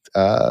grounded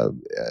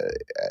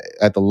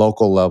at the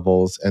local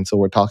levels. And so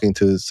we're talking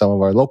to some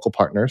of our local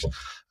partners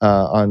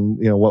on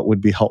what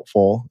would be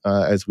helpful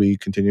as we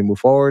continue to move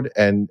forward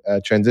and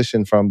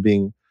transition from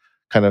being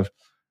kind of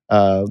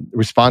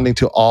responding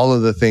to all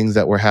of the things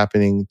that were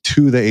happening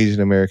to the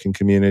Asian American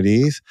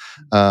communities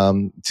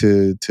to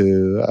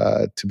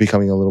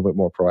becoming a little bit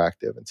more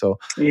proactive. And so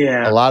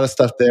a lot of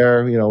stuff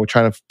there, we're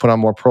trying to put on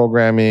more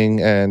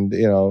programming and,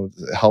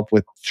 help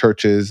with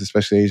churches,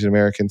 especially Asian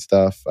American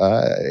stuff,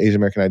 Asian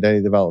American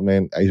identity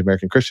development, Asian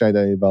American Christian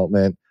identity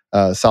development,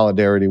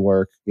 solidarity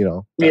work,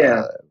 and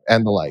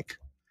the like.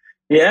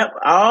 Yep.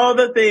 All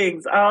the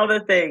things.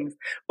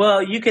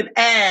 Well, you can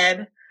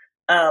add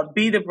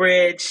Be the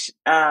Bridge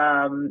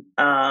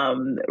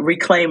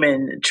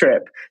reclaiming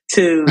trip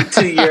to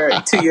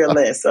your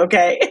list.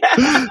 Okay.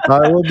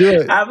 I will do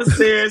it. I was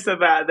serious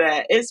about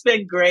that. It's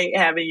been great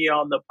having you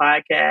on the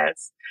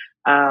podcast.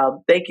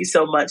 Thank you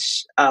so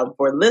much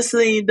for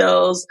listening.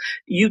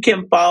 You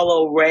can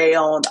follow Ray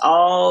on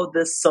all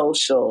the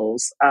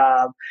socials.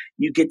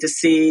 You get to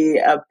see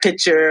a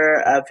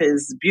picture of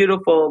his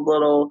beautiful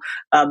little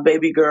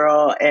baby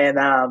girl,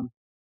 and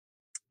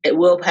it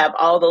will have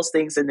all those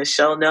things in the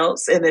show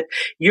notes. And if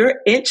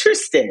you're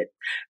interested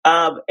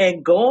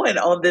in going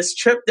on this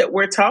trip that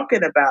we're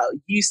talking about,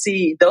 you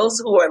see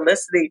those who are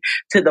listening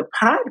to the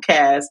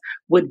podcast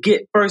would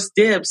get first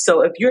dibs.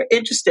 So if you're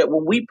interested,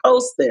 when we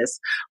post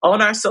this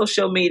on our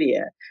social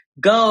media,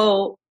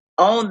 go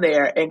on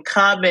there and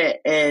comment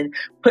and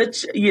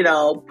put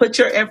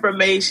your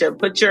information,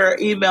 put your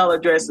email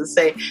address and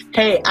say,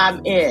 hey,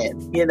 I'm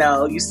in.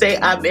 You say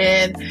I'm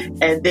in,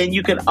 and then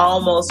you can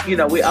almost,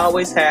 we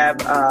always have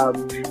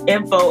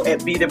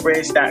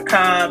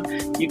info@bethebridge.com.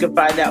 You can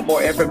find out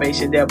more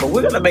information there, but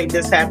we're going to make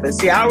this happen.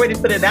 See, I already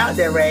put it out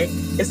there, Ray.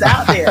 It's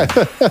out there. It's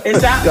out there.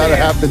 It's got to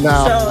happen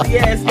now. So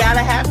it's got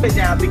to happen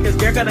now, because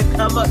they're going to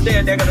come up there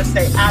and they're going to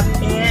say, I'm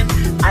in.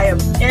 I am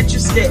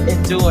interested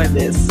in doing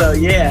this. So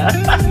yeah.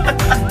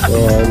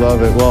 Oh, I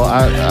love it. Well,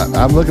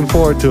 I'm looking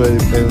forward to it,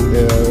 and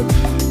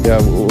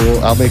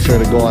I'll make sure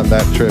to go on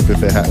that trip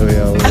if it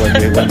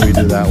when we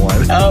do that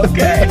one.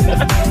 Okay.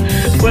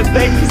 Well,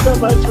 thank you so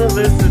much for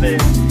listening.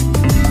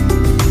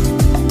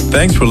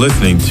 Thanks for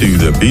listening to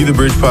the Be the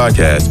Bridge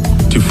podcast.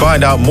 To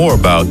find out more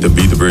about the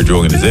Be the Bridge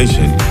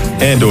organization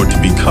and or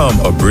to become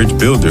a bridge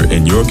builder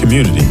in your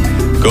community,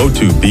 go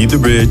to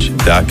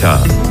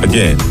bethebridge.com.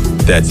 Again,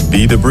 that's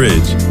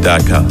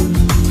bethebridge.com.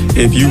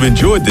 If you've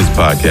enjoyed this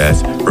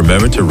podcast,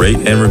 remember to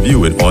rate and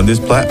review it on this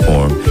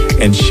platform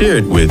and share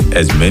it with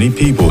as many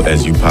people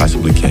as you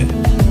possibly can.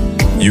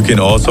 You can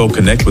also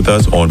connect with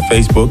us on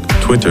Facebook,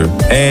 Twitter,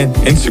 and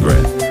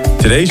Instagram.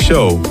 Today's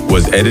show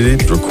was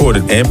edited,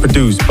 recorded, and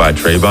produced by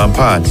Trayvon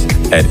Potts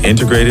at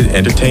Integrated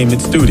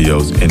Entertainment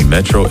Studios in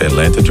Metro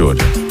Atlanta,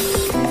 Georgia.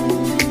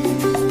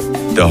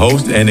 The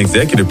host and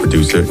executive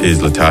producer is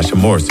Latasha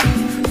Morrison.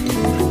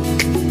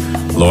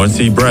 Lauren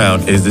C.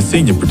 Brown is the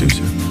senior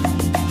producer.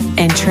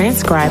 And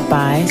transcribed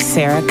by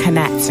Sarah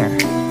Knatzer.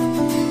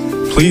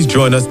 Please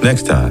join us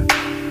next time.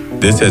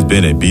 This has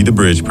been a Be the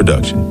Bridge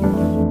production.